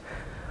implement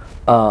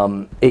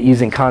it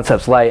using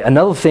Concepts Lite,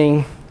 another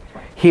thing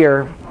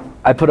here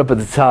I put up at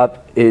the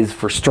top is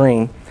for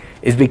string,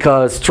 is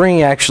because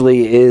string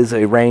actually is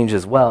a range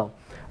as well,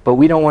 but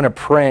we don't want to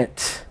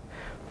print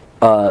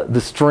the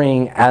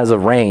string as a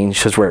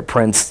range, just where it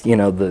prints,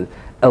 the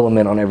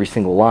element on every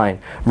single line.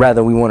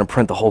 Rather, we want to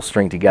print the whole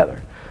string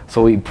together.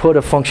 So we put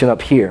a function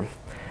up here.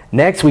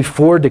 Next, we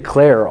for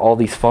declare all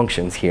these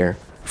functions here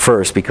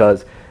first,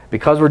 because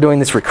we're doing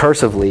this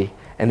recursively,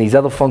 and these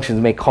other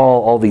functions may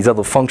call all these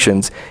other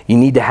functions, you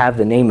need to have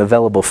the name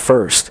available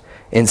first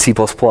in C++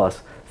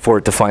 for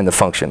it to find the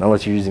function,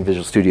 unless you're using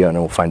Visual Studio and it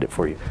will find it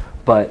for you.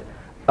 But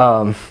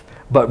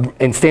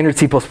in standard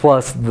C++,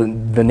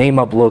 the name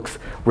up looks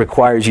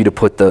requires you to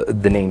put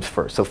the names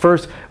first. So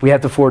first, we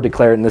have to for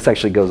declare, and this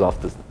actually goes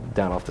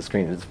down off the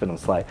screen, it's been on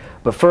the slide.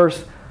 But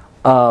first,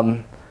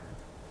 to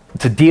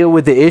deal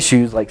with the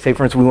issues, like say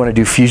for instance, we want to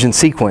do fusion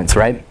sequence,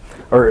 right?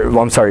 Or well,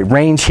 I'm sorry,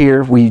 range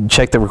here, we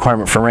check the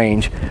requirement for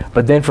range.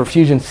 But then for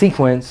fusion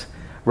sequence,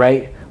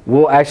 right,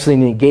 we'll actually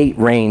negate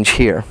range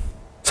here,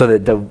 so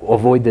that to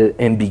avoid the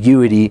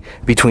ambiguity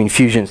between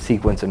fusion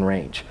sequence and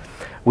range.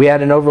 We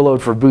add an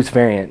overload for boost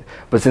variant,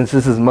 but since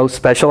this is most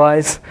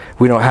specialized,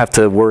 we don't have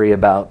to worry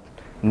about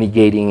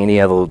negating any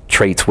other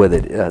traits with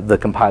it. The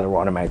compiler will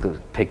automatically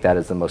pick that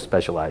as the most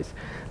specialized.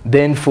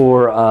 Then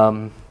for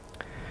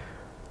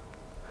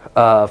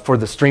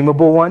the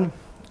streamable one,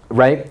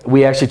 right,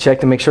 we actually check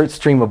to make sure it's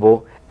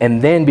streamable,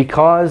 and then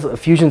because a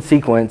fusion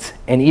sequence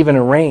and even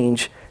a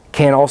range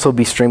can also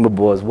be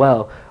streamable as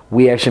well,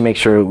 we actually make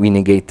sure we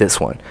negate this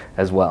one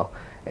as well.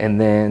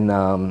 And then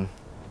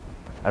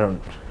I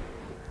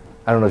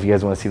don't know if you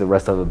guys want to see the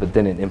rest of it, but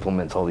then it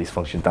implements all these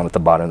functions down at the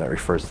bottom that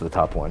refers to the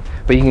top one.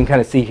 But you can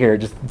kind of see here, it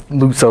just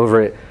loops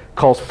over it,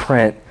 calls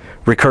print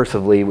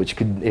recursively, which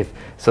could,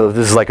 so if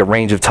this is like a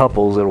range of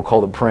tuples, it'll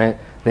call the print,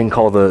 then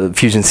call the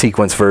fusion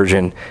sequence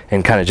version,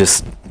 and kind of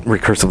just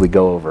recursively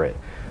go over it.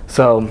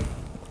 So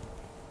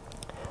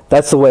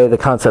that's the way the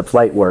Concepts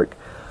Lite work.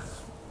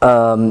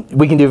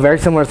 We can do a very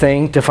similar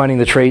thing, defining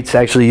the traits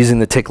actually using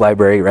the tick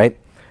library, right?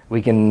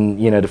 We can,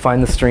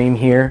 define the stream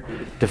here,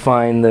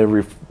 define the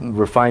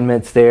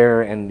refinements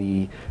there and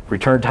the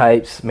return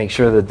types, make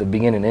sure that the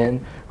begin and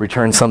end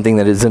return something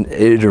that is an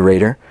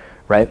iterator,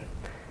 right?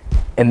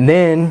 And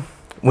then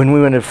when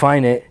we want to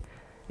define it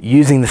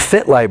using the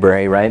fit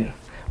library, right,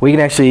 we can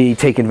actually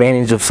take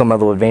advantage of some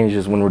other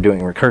advantages when we're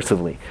doing it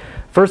recursively.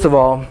 First of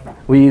all,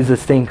 we use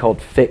this thing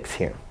called fix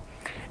here.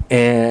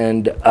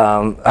 And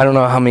I don't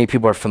know how many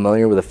people are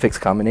familiar with a fix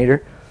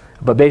combinator,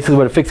 but basically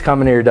what a fix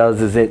combinator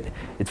does is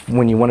it's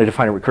when you want to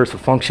define a recursive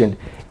function,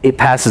 it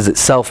passes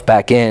itself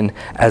back in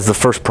as the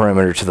first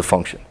parameter to the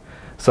function.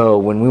 So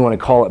when we want to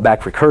call it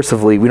back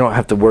recursively, we don't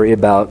have to worry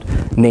about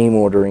name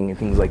ordering and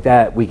things like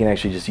that. We can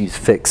actually just use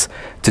fix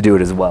to do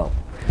it as well.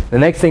 The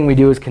next thing we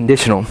do is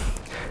conditional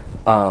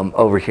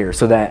over here,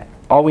 so that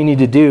all we need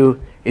to do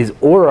is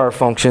order our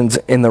functions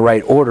in the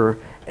right order,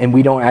 and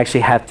we don't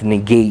actually have to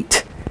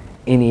negate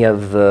any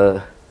of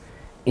the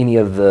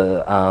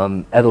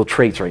other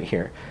traits right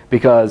here,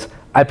 because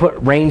I put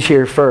range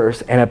here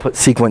first and I put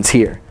sequence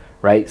here,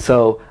 right?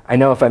 So I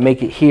know if I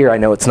make it here, I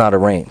know it's not a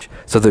range,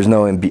 so there's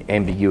no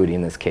ambiguity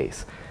in this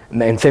case.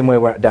 And then same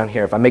way down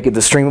here, if I make it the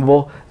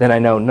streamable, then I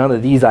know none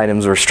of these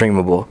items are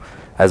streamable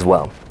as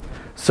well.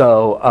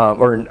 So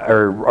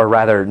or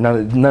rather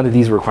none of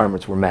these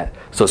requirements were met,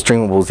 so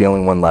streamable is the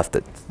only one left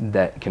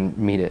that can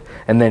meet it.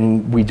 And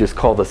then we just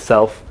call the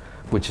self,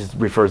 which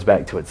refers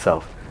back to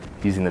itself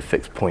using the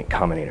fixed point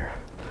combinator.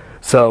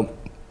 So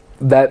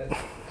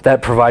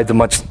that provides a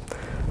much,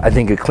 I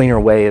think, a cleaner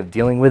way of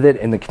dealing with it,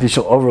 and the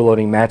conditional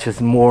overloading matches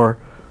more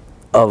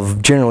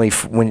of generally,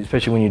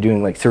 especially when you're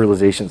doing like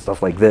serialization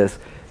stuff like this,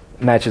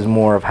 matches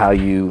more of how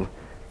you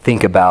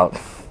think about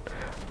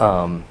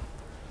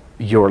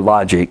your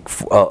logic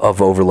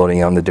of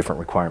overloading on the different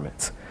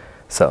requirements.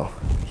 So,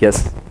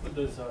 yes? What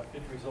does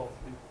fit result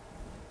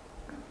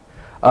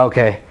do?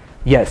 Okay,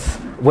 yes.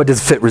 What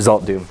does fit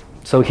result do?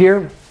 So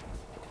here,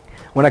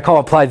 when I call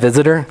apply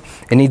visitor,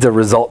 it needs a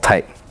result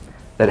type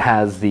that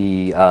has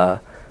the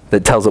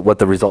that tells it what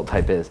the result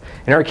type is.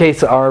 In our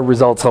case, our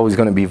result's always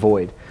going to be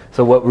void.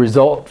 So what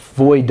result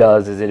void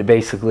does is it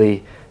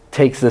basically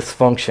takes this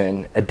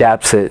function,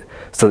 adapts it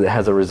so that it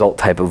has a result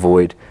type of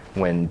void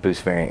when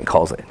boost variant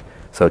calls it,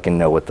 so it can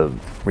know what the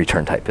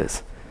return type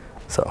is.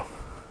 So,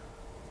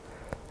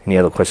 any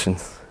other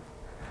questions?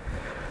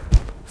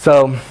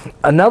 So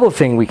another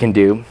thing we can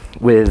do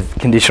with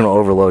conditional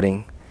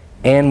overloading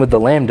and with the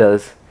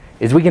lambdas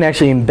is we can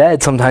actually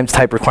embed sometimes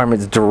type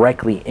requirements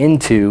directly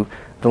into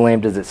the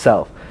lambdas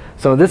itself.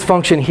 So this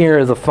function here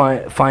is a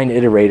find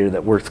iterator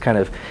that works kind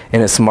of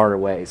in a smarter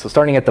way. So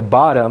starting at the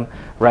bottom,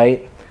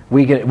 right,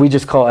 we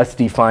just call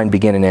stdfind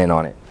begin and end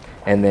on it.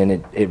 And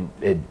then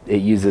it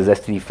uses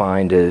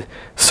stdfind to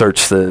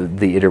search the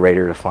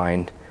iterator to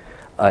find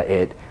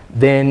it.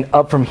 Then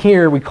up from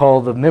here, we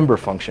call the member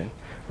function,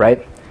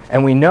 right?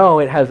 And we know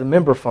it has a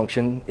member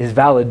function is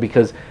valid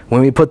because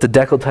when we put the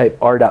decal type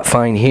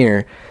r.find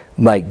here,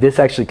 like this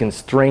actually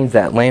constrains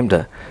that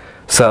lambda.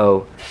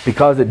 So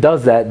because it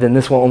does that, then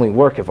this will only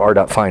work if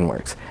r.find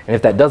works. And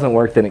if that doesn't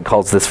work, then it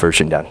calls this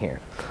version down here.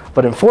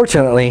 But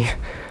unfortunately,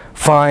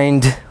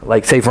 find,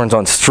 like say for instance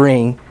on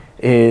string,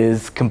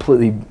 is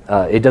completely,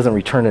 it doesn't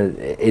return an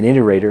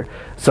iterator.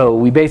 So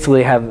we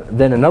basically have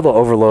then another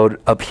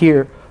overload up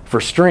here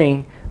for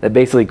string that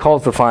basically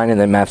calls the find and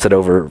then maps it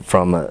over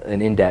from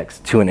an index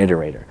to an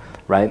iterator,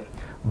 right?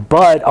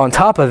 But on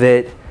top of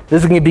it,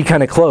 this is going to be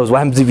kind of closed. What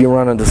happens if you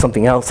run into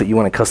something else that you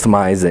want to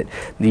customize it?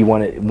 You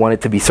want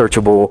it to be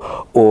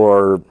searchable,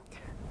 or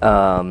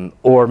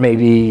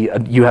maybe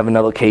you have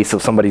another case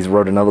of somebody's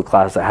wrote another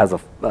class that has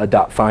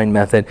a .find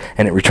method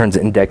and it returns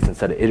an index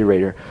instead of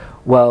iterator.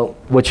 Well,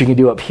 what you can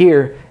do up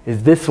here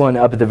is this one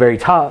up at the very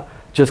top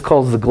just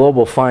calls the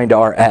global find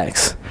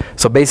rx.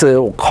 So basically it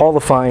will call the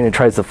find and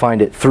tries to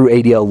find it through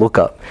ADL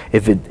lookup.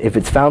 If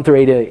it's found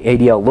through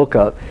ADL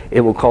lookup,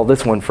 it will call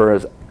this one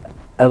first.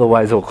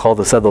 Otherwise it will call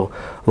this other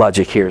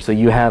logic here. So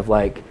you have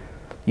a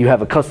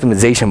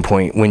customization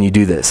point when you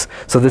do this.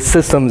 So this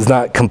system is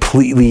not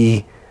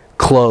completely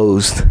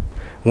closed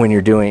when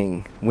you're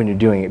doing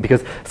it,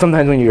 because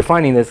sometimes when you're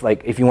finding this,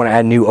 like if you want to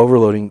add new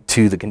overloading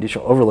to the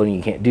conditional overloading,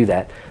 you can't do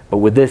that. But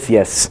with this,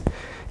 yes,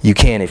 you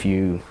can if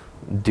you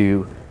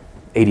do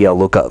ADL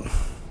lookup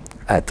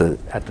at the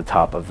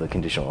top of the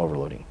conditional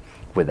overloading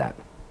with that.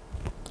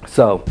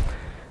 So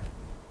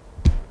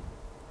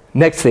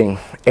next thing,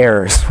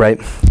 errors, right?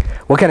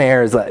 What kind of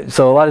errors?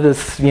 So a lot of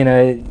this, you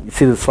know, you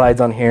see the slides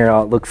on here,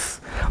 it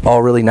looks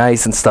all really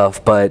nice and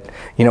stuff, but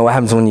you know what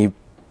happens when you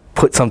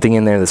put something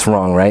in there that's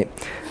wrong, right?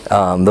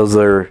 Those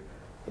are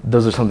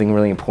something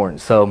really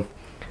important. So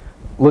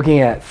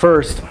looking at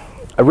first,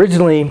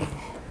 originally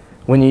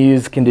when you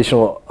use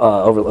conditional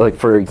like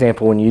for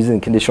example, when you're using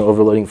conditional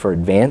overloading for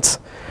advance,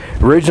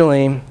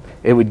 originally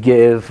it would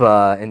give,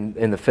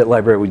 in the fit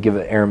library, it would give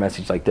an error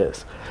message like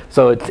this.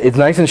 So it's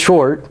nice and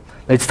short.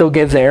 It still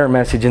gives an error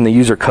message in the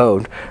user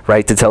code,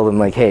 right, to tell them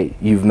like, hey,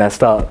 you've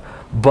messed up.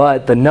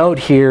 But the note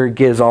here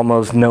gives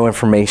almost no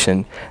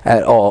information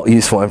at all,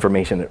 useful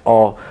information at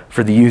all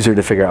for the user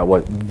to figure out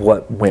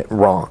what went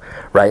wrong,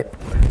 right?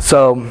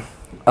 So,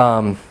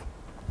 so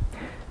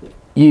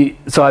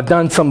I've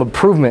done some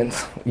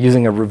improvements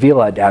using a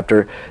reveal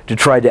adapter to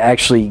try to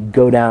actually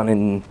go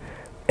down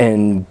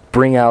and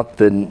bring out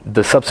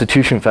the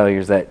substitution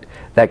failures that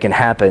can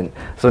happen.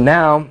 So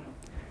now,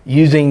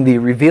 using the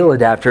reveal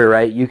adapter,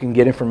 right, you can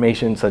get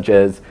information such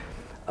as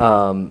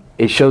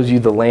it shows you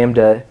the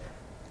lambda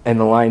and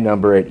the line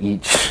number at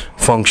each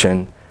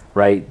function,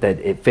 right, that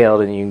it failed,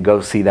 and you can go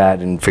see that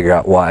and figure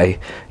out why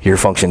your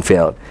function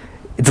failed.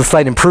 It's a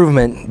slight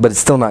improvement, but it's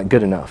still not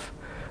good enough.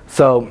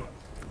 So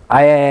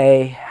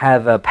I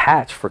have a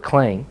patch for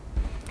Clang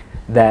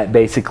that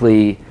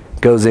basically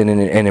goes in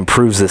and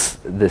improves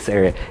this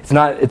area. It's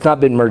not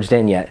been merged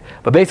in yet,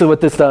 but basically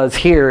what this does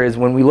here is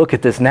when we look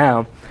at this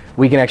now,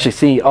 we can actually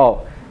see,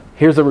 oh,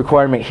 here's a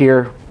requirement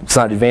here. It's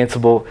not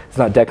advanceable, it's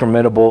not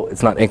decrementable,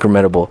 it's not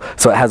incrementable.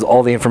 So it has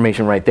all the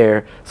information right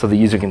there so the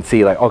user can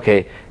see like,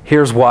 okay,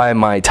 here's why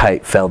my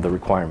type failed the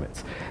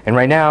requirements. And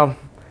right now,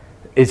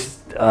 it's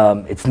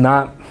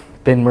not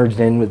been merged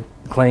in with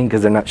Clang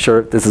because they're not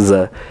sure if this is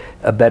a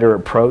better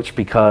approach,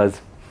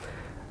 because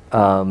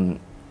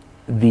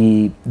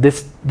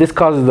this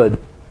causes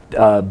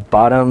a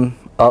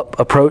bottom-up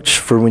approach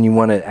for when you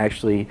want to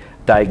actually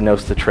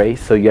diagnose the trace.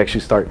 So you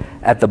actually start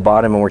at the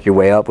bottom and work your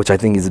way up, which I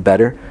think is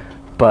better.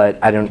 But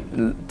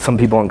some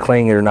people in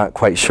Clang are not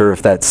quite sure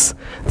if that's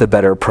the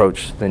better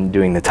approach than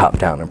doing the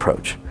top-down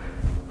approach.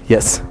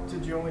 Yes?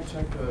 Did you only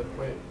check the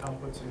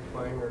outputs in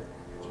Clang, or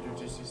did you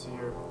do GCC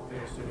or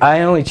Visual Studio?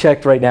 I only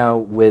checked right now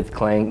with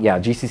Clang. Yeah,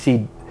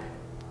 GCC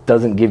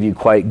doesn't give you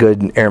quite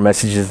good error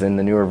messages, and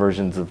the newer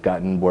versions have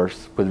gotten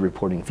worse with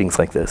reporting things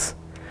like this.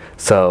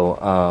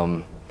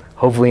 So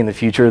hopefully in the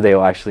future they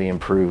will actually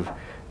improve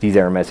these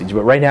error messages.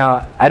 But right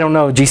now, I don't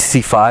know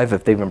GCC 5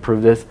 if they've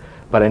improved this,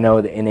 but I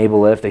know the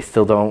enable if they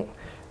still don't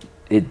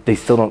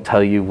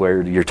tell you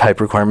where your type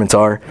requirements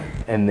are,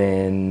 and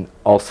then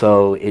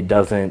also it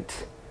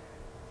doesn't.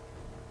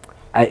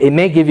 It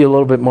may give you a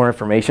little bit more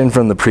information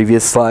from the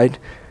previous slide,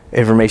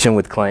 information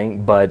with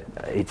Clang, but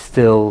it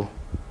still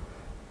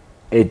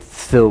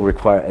needs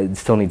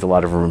a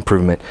lot of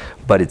improvement.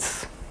 But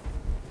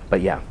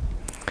yeah.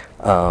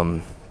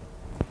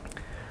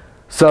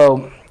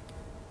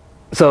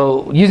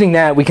 So using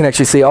that, we can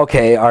actually say,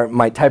 okay,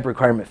 my type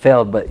requirement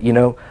failed, but you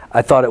know,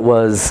 I thought it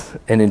was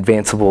an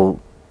advanceable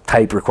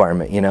type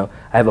requirement. You know,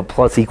 I have a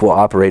plus equal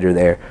operator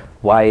there,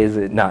 Why is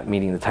it not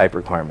meeting the type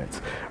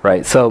requirements,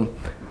 right? So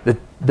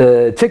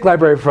the tick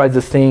library provides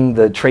this thing,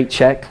 the trait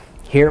check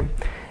here.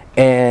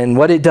 And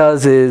what it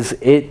does is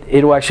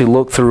it'll actually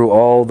look through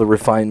all the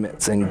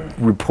refinements and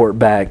report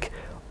back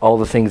all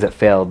the things that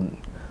failed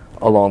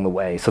along the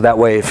way. So that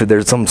way, if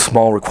there's some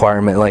small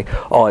requirement like,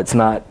 oh, it's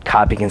not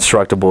copy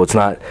constructible, it's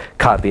not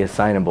copy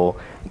assignable,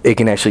 it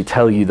can actually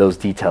tell you those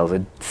details.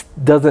 It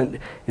still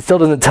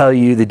doesn't tell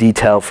you the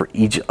detail for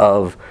each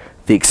of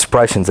the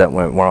expressions that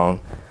went wrong.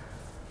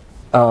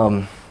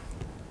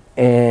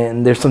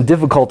 And there's some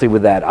difficulty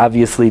with that,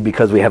 obviously,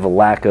 because we have a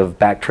lack of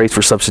backtrace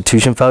for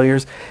substitution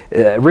failures.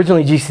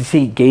 Originally,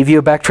 GCC gave you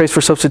a backtrace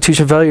for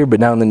substitution failure, but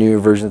now in the newer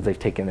versions, they've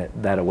taken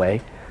that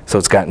away. So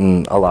it's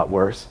gotten a lot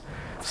worse.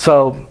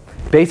 So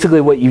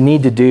basically, what you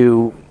need to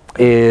do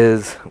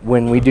is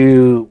when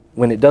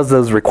it does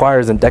those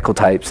requires and decal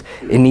types,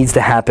 it needs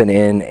to happen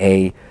in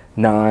a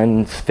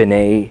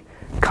non-spin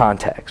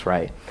context,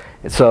 right?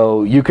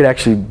 So you could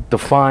actually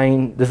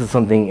define, this is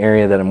something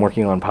area that I'm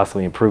working on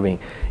possibly improving.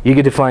 You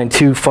could define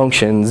two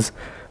functions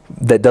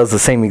that does the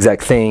same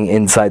exact thing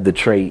inside the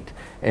trait,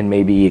 and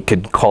maybe it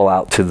could call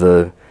out to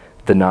the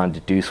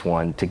non-deduce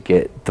one to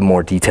get the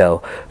more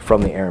detail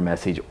from the error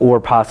message, or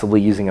possibly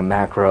using a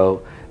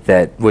macro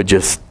that would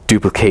just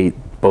duplicate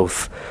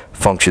both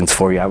functions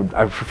for you.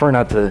 I prefer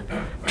not to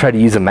try to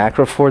use a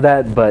macro for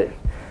that, but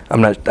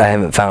I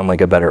haven't found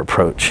like a better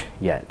approach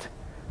yet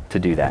to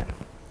do that.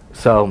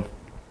 So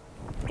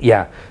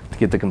yeah, to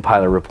get the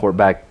compiler report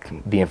back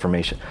the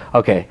information.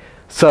 Okay,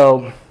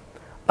 so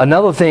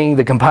another thing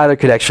the compiler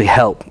could actually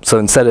help. So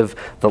instead of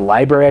the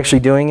library actually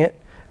doing it,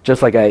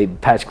 just like I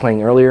patched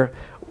Clang earlier,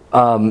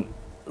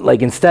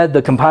 like instead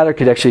the compiler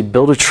could actually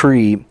build a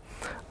tree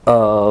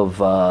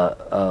of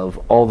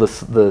all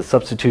the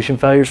substitution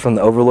failures from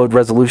the overload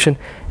resolution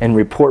and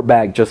report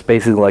back just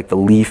basically like the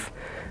leaf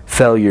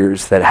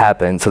failures that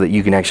happen, so that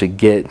you can actually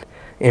get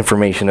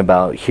information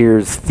about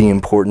here's the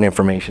important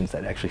information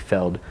that actually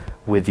failed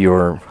with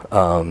your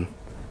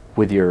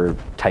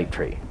type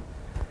tree.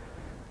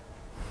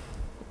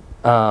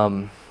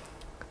 But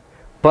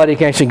it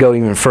can actually go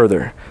even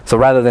further. So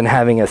rather than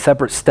having a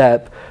separate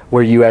step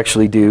where you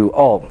actually do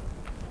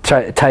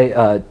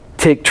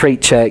tick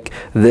trait check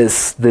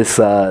this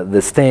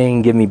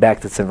thing, give me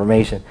back this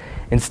information.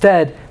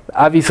 Instead,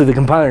 obviously the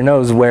compiler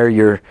knows where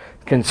your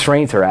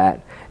constraints are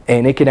at,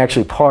 and it can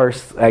actually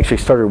parse. I actually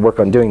started work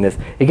on doing this.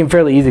 It can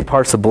fairly easily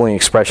parse the Boolean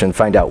expression,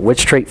 find out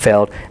which trait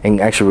failed, and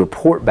actually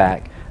report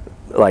back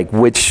like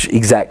which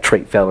exact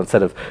trait failed,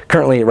 instead of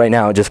currently right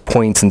now it just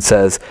points and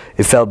says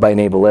it failed by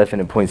enable if,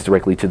 and it points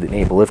directly to the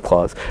enable if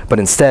clause. But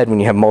instead, when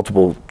you have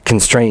multiple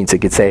constraints, it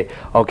could say,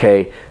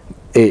 okay,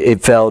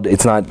 it failed,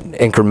 it's not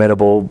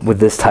incrementable with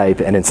this type,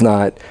 and it's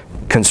not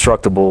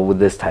constructible with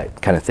this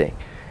type, kind of thing.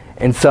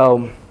 And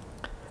so,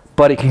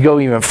 but it can go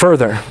even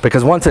further,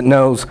 because once it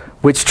knows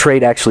which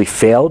trait actually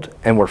failed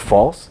and were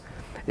false,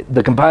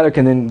 the compiler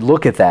can then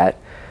look at that,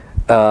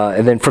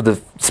 and then for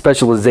the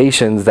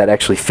specializations that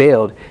actually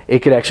failed, it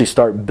could actually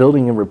start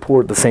building a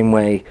report the same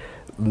way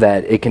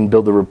that it can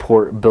build a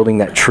report building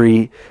that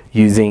tree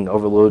using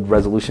overload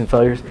resolution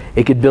failures.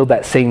 It could build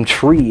that same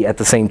tree at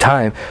the same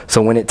time.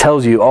 So when it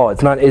tells you, oh,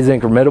 it's not is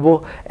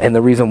incrementable, and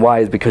the reason why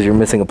is because you're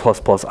missing a plus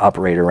plus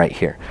operator right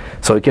here.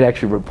 So it could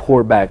actually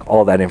report back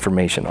all that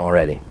information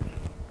already.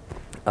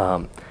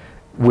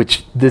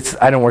 Which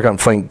I don't work on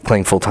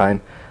playing full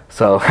time.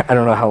 So I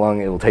don't know how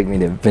long it will take me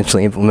to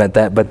eventually implement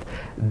that, but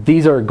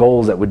these are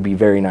goals that would be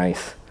very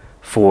nice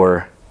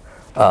for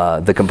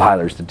the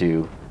compilers to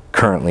do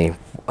currently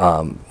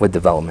with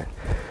development.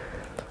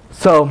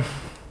 So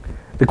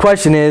the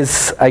question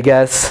is, I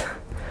guess,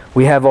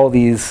 we have all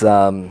these,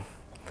 you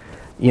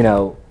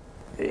know,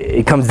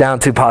 it comes down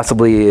to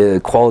possibly a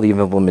quality of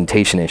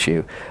implementation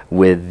issue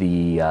with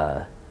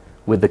the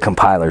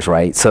compilers,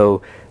 right?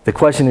 So the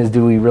question is,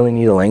 do we really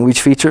need a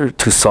language feature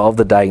to solve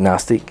the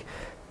diagnostic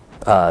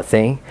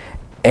thing?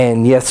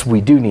 And yes,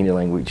 we do need a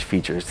language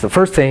feature. So the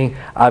first thing,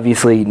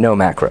 obviously, no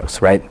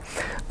macros, right?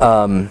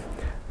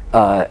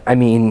 I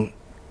mean,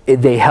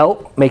 they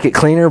help make it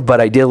cleaner, but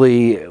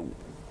ideally,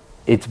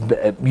 it's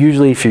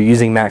usually if you're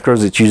using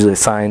macros, it's usually a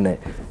sign that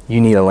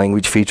you need a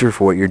language feature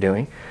for what you're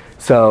doing.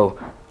 So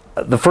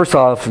the first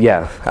off,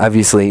 yeah,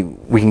 obviously,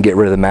 we can get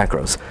rid of the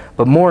macros.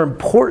 But more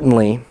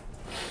importantly,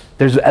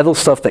 there's other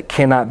stuff that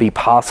cannot be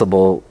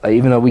possible,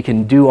 even though we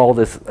can do all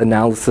this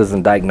analysis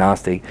and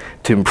diagnostic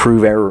to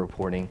improve error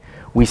reporting.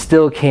 We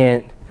still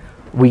can't.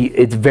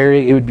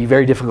 It would be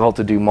very difficult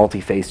to do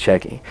multi-phase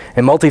checking,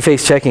 and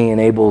multi-phase checking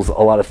enables a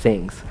lot of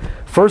things.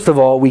 First of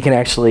all, we can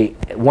actually,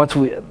 once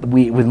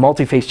with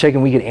multi-phase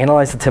checking, we can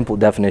analyze the template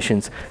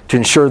definitions to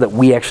ensure that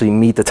we actually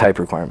meet the type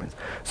requirements.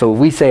 So if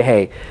we say,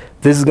 hey,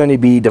 this is going to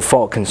be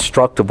default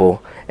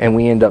constructible, and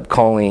we end up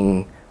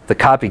calling the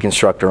copy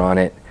constructor on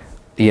it,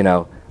 you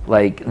know,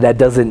 like that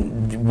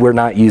doesn't, we're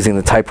not using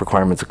the type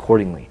requirements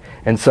accordingly.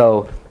 And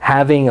so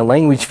having a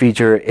language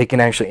feature, it can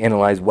actually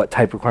analyze what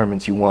type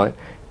requirements you want,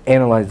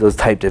 analyze those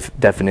type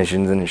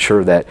definitions, and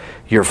ensure that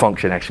your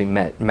function actually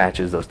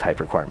matches those type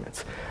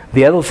requirements.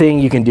 The other thing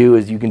you can do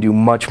is you can do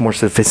much more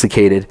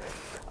sophisticated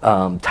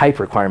type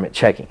requirement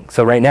checking.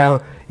 So right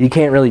now, you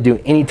can't really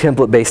do any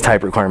template-based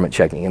type requirement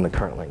checking in the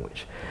current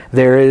language.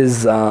 There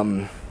is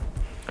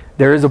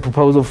a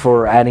proposal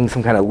for adding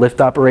some kind of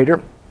lift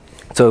operator,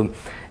 so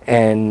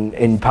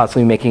and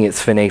possibly making it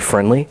SFINAE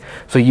friendly.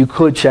 So you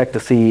could check to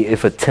see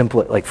if a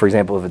template, like for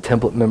example, if a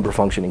template member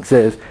function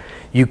exists,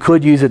 you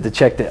could use it to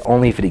check that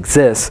only if it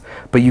exists,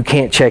 but you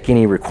can't check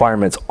any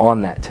requirements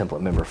on that template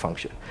member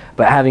function.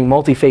 But having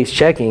multi-phase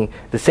checking,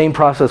 the same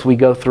process we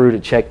go through to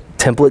check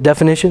template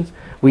definitions,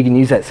 we can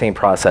use that same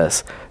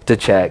process to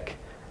check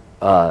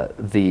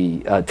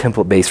the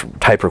template-based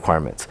type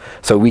requirements.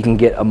 So we can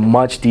get a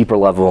much deeper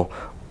level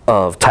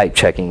of type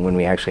checking when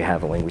we actually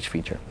have a language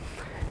feature.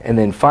 And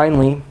then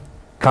finally,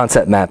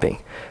 concept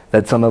mapping.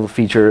 That's some of the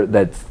feature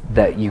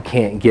that you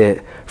can't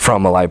get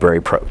from a library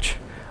approach.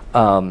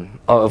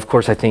 Of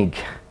course, I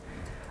think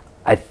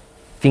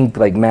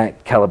like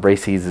Matt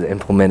Calabresi's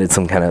implemented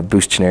some kind of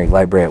Boost generic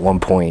library at one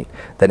point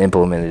that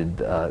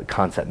implemented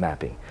concept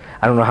mapping.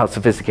 I don't know how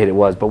sophisticated it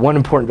was, but one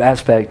important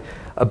aspect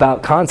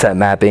about concept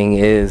mapping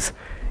is,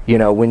 you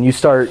know, when you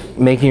start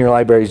making your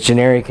libraries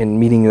generic and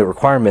meeting the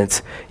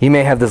requirements, you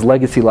may have this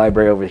legacy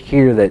library over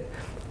here that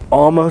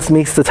almost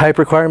meets the type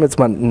requirements,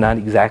 but not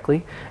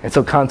exactly. And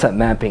so concept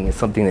mapping is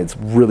something that's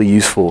really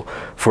useful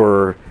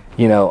for,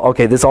 you know,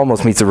 okay, this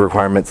almost meets the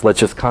requirements, let's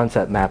just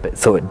concept map it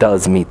so it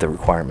does meet the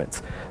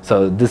requirements.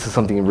 So this is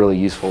something really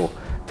useful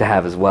to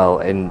have as well.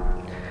 And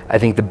I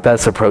think the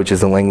best approach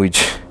is a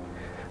language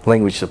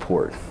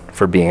support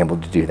for being able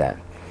to do that.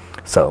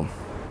 So,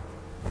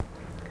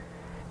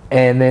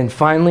 and then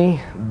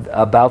finally,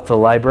 about the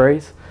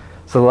libraries.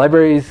 So the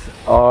libraries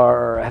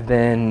have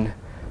been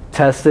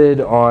tested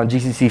on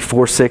GCC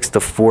 4.6 to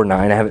 4.9.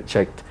 I haven't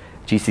checked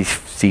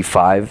GCC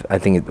 5, I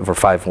think, or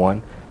 5.1.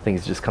 I think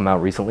it's just come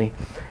out recently.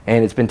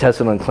 And it's been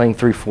tested on Clang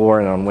 3.4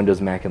 and on Windows,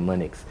 Mac, and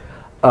Linux.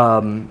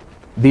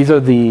 These are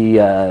the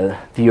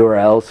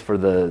URLs for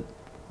the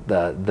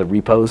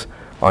repos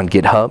on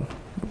GitHub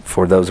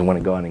for those who want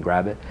to go in and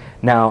grab it.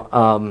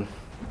 Now,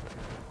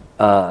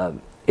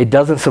 it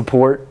doesn't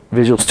support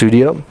Visual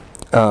Studio,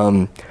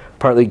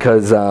 partly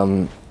because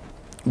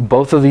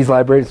both of these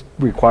libraries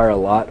require a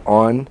lot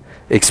on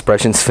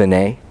expressions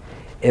SFINAE.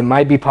 It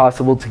might be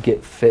possible to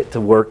get fit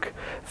to work.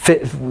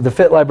 The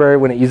fit library,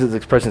 when it uses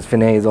expressions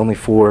SFINAE, is only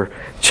for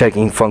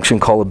checking function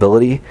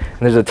callability. And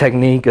there's a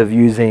technique of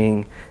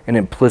using an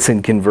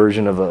implicit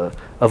conversion of a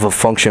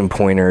function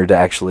pointer to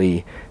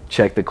actually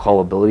check the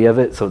callability of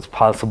it. So it's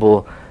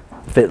possible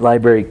fit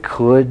library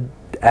could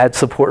add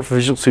support for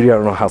Visual Studio. I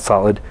don't know how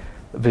solid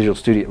Visual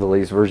Studio, the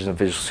latest version of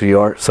Visual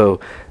Studio are. So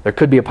there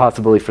could be a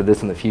possibility for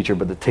this in the future,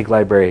 but the TIG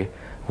library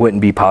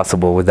wouldn't be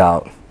possible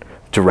without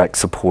direct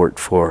support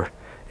for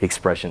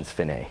expressions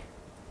SFINAE.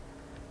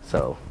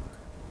 So,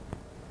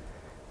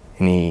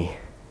 any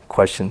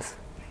questions?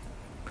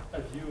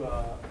 Have you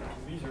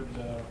measured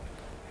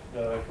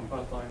the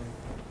compile time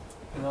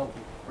penalty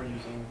for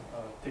using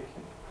tick?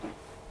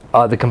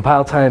 The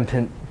compile time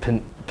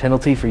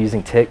penalty for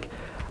using tick,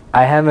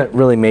 I haven't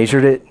really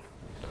measured it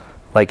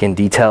like in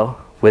detail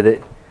with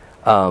it.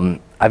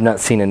 I've not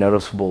seen a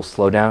noticeable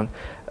slowdown.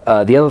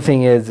 The other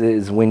thing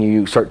is when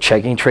you start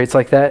checking traits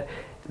like that,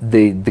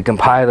 the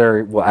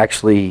compiler will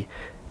actually,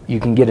 you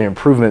can get an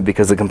improvement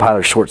because the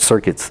compiler short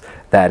circuits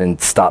that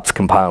and stops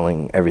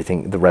compiling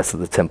everything, the rest of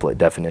the template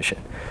definition.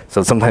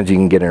 So sometimes you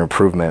can get an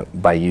improvement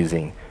by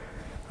using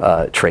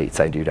traits,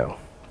 I do know.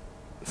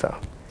 So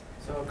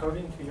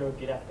according to your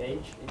GitHub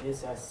page, it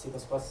is a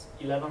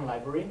C++11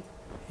 library.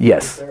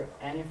 yes. Is there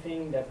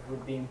anything that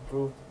would be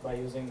improved by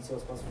using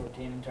C++14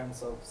 in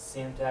terms of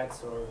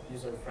syntax or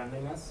user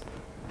friendliness?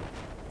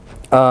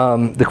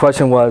 The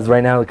question was,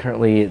 right now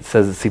currently it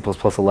says it's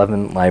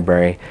C++11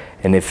 library,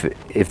 and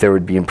if there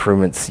would be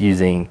improvements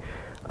using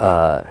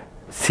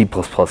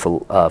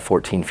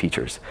C++14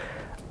 features.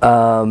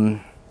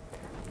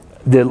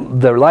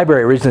 The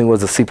library originally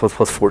was a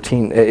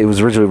C++14. It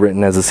was originally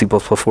written as a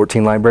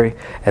C++14 library,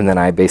 and then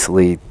I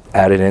basically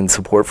added in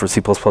support for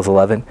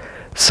C++11.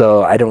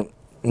 So I don't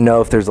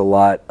know if there's a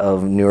lot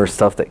of newer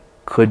stuff that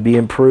could be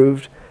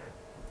improved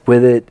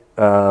with it,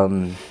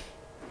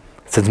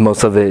 since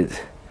most of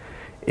it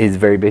is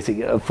very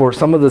basic. For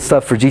some of the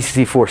stuff for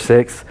GCC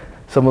 4.6,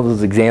 some of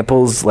those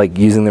examples, like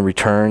using the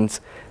returns,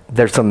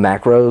 there's some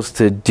macros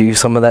to do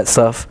some of that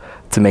stuff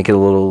to make it a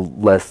little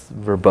less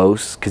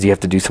verbose, because you have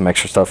to do some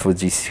extra stuff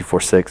with GCC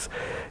 4.6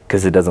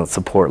 because it doesn't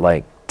support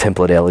like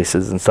template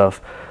aliases and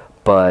stuff.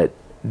 But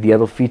the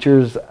other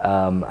features,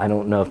 I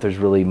don't know if there's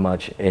really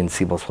much in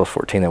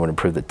C++14 that would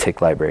improve the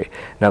tick library.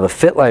 Now the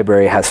fit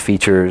library has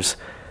features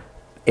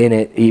in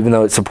it, even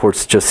though it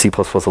supports just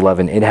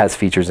C++11, it has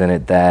features in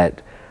it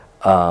that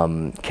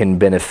can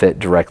benefit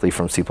directly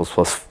from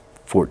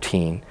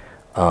C++14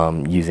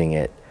 using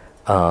it.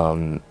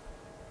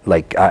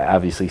 Like I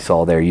obviously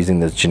saw there, using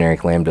those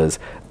generic lambdas,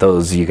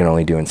 those you can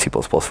only do in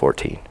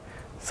C++14.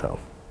 So,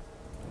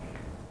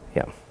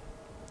 yeah.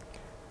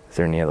 Is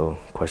there any other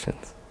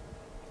questions?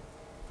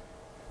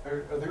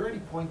 Are there any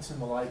points in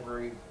the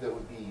library that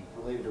would be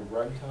related to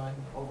runtime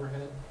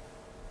overhead?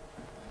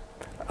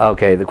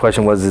 Okay, the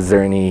question was, is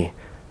there any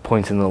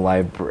points in the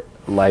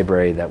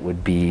library that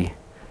would be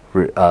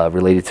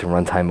related to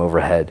runtime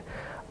overhead?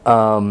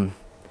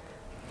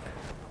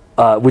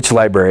 Which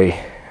library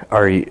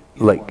are you,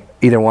 like,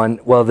 either one?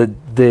 Well,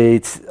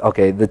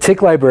 the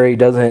tick library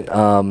doesn't,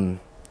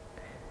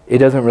 it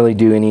doesn't really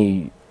do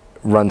any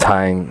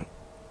runtime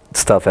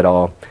stuff at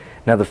all.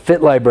 Now the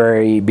fit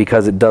library,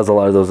 because it does a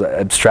lot of those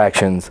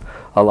abstractions,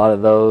 a lot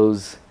of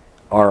those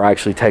are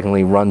actually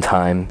technically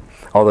runtime,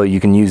 although you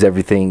can use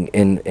everything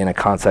in a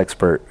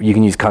ConceptExpert. You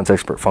can use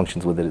ConceptExpert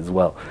functions with it as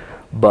well.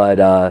 But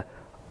a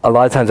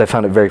lot of times I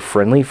found it very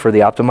friendly for the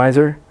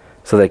optimizer,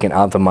 so they can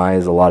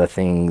optimize a lot of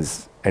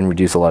things and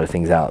reduce a lot of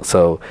things out.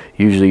 So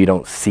usually you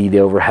don't see the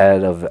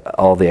overhead of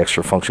all the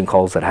extra function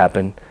calls that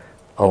happen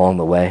along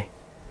the way.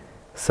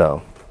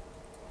 So.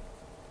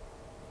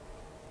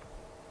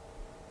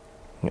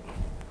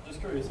 Just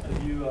curious,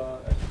 have you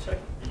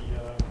checked the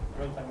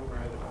runtime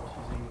overhead of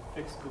using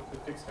the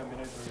fixed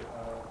combinator in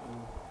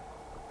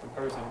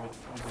comparison with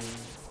using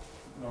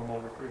normal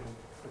recursion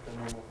with the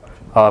normal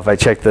function? If I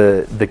check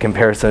the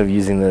comparison of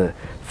using the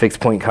fixed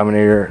point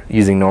combinator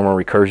using normal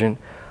recursion,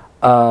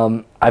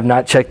 I've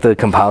not checked the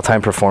compile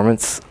time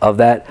performance of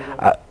that.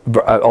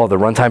 The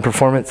runtime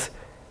performance?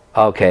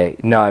 Okay,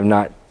 no, I've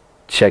not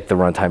checked the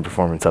runtime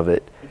performance of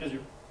it. Because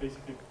you're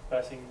basically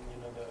passing,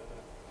 the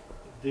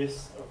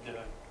this of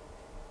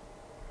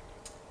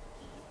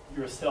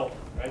yourself,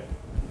 right?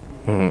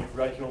 When you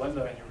write your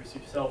lambda and you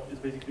receive self is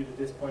basically the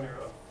this pointer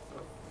of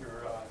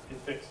your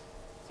infix. Is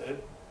that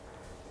it?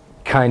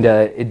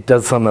 Kinda, it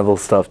does some other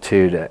stuff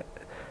too,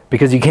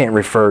 because you can't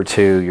refer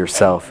to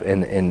yourself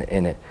in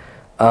it.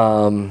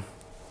 I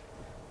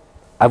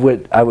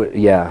would,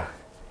 yeah.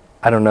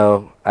 I don't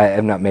know. I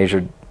have not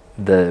measured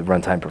the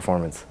runtime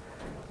performance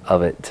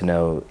of it to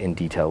know in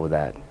detail with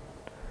that.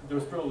 There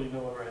was probably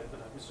no overhead, but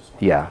I was just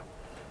wondering. Yeah.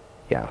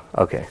 Yeah.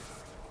 Okay.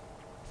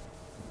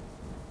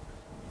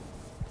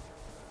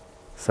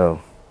 So,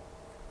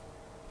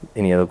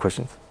 any other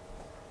questions?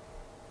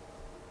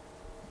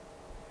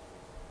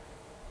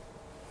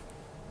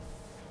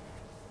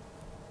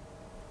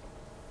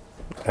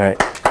 All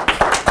right.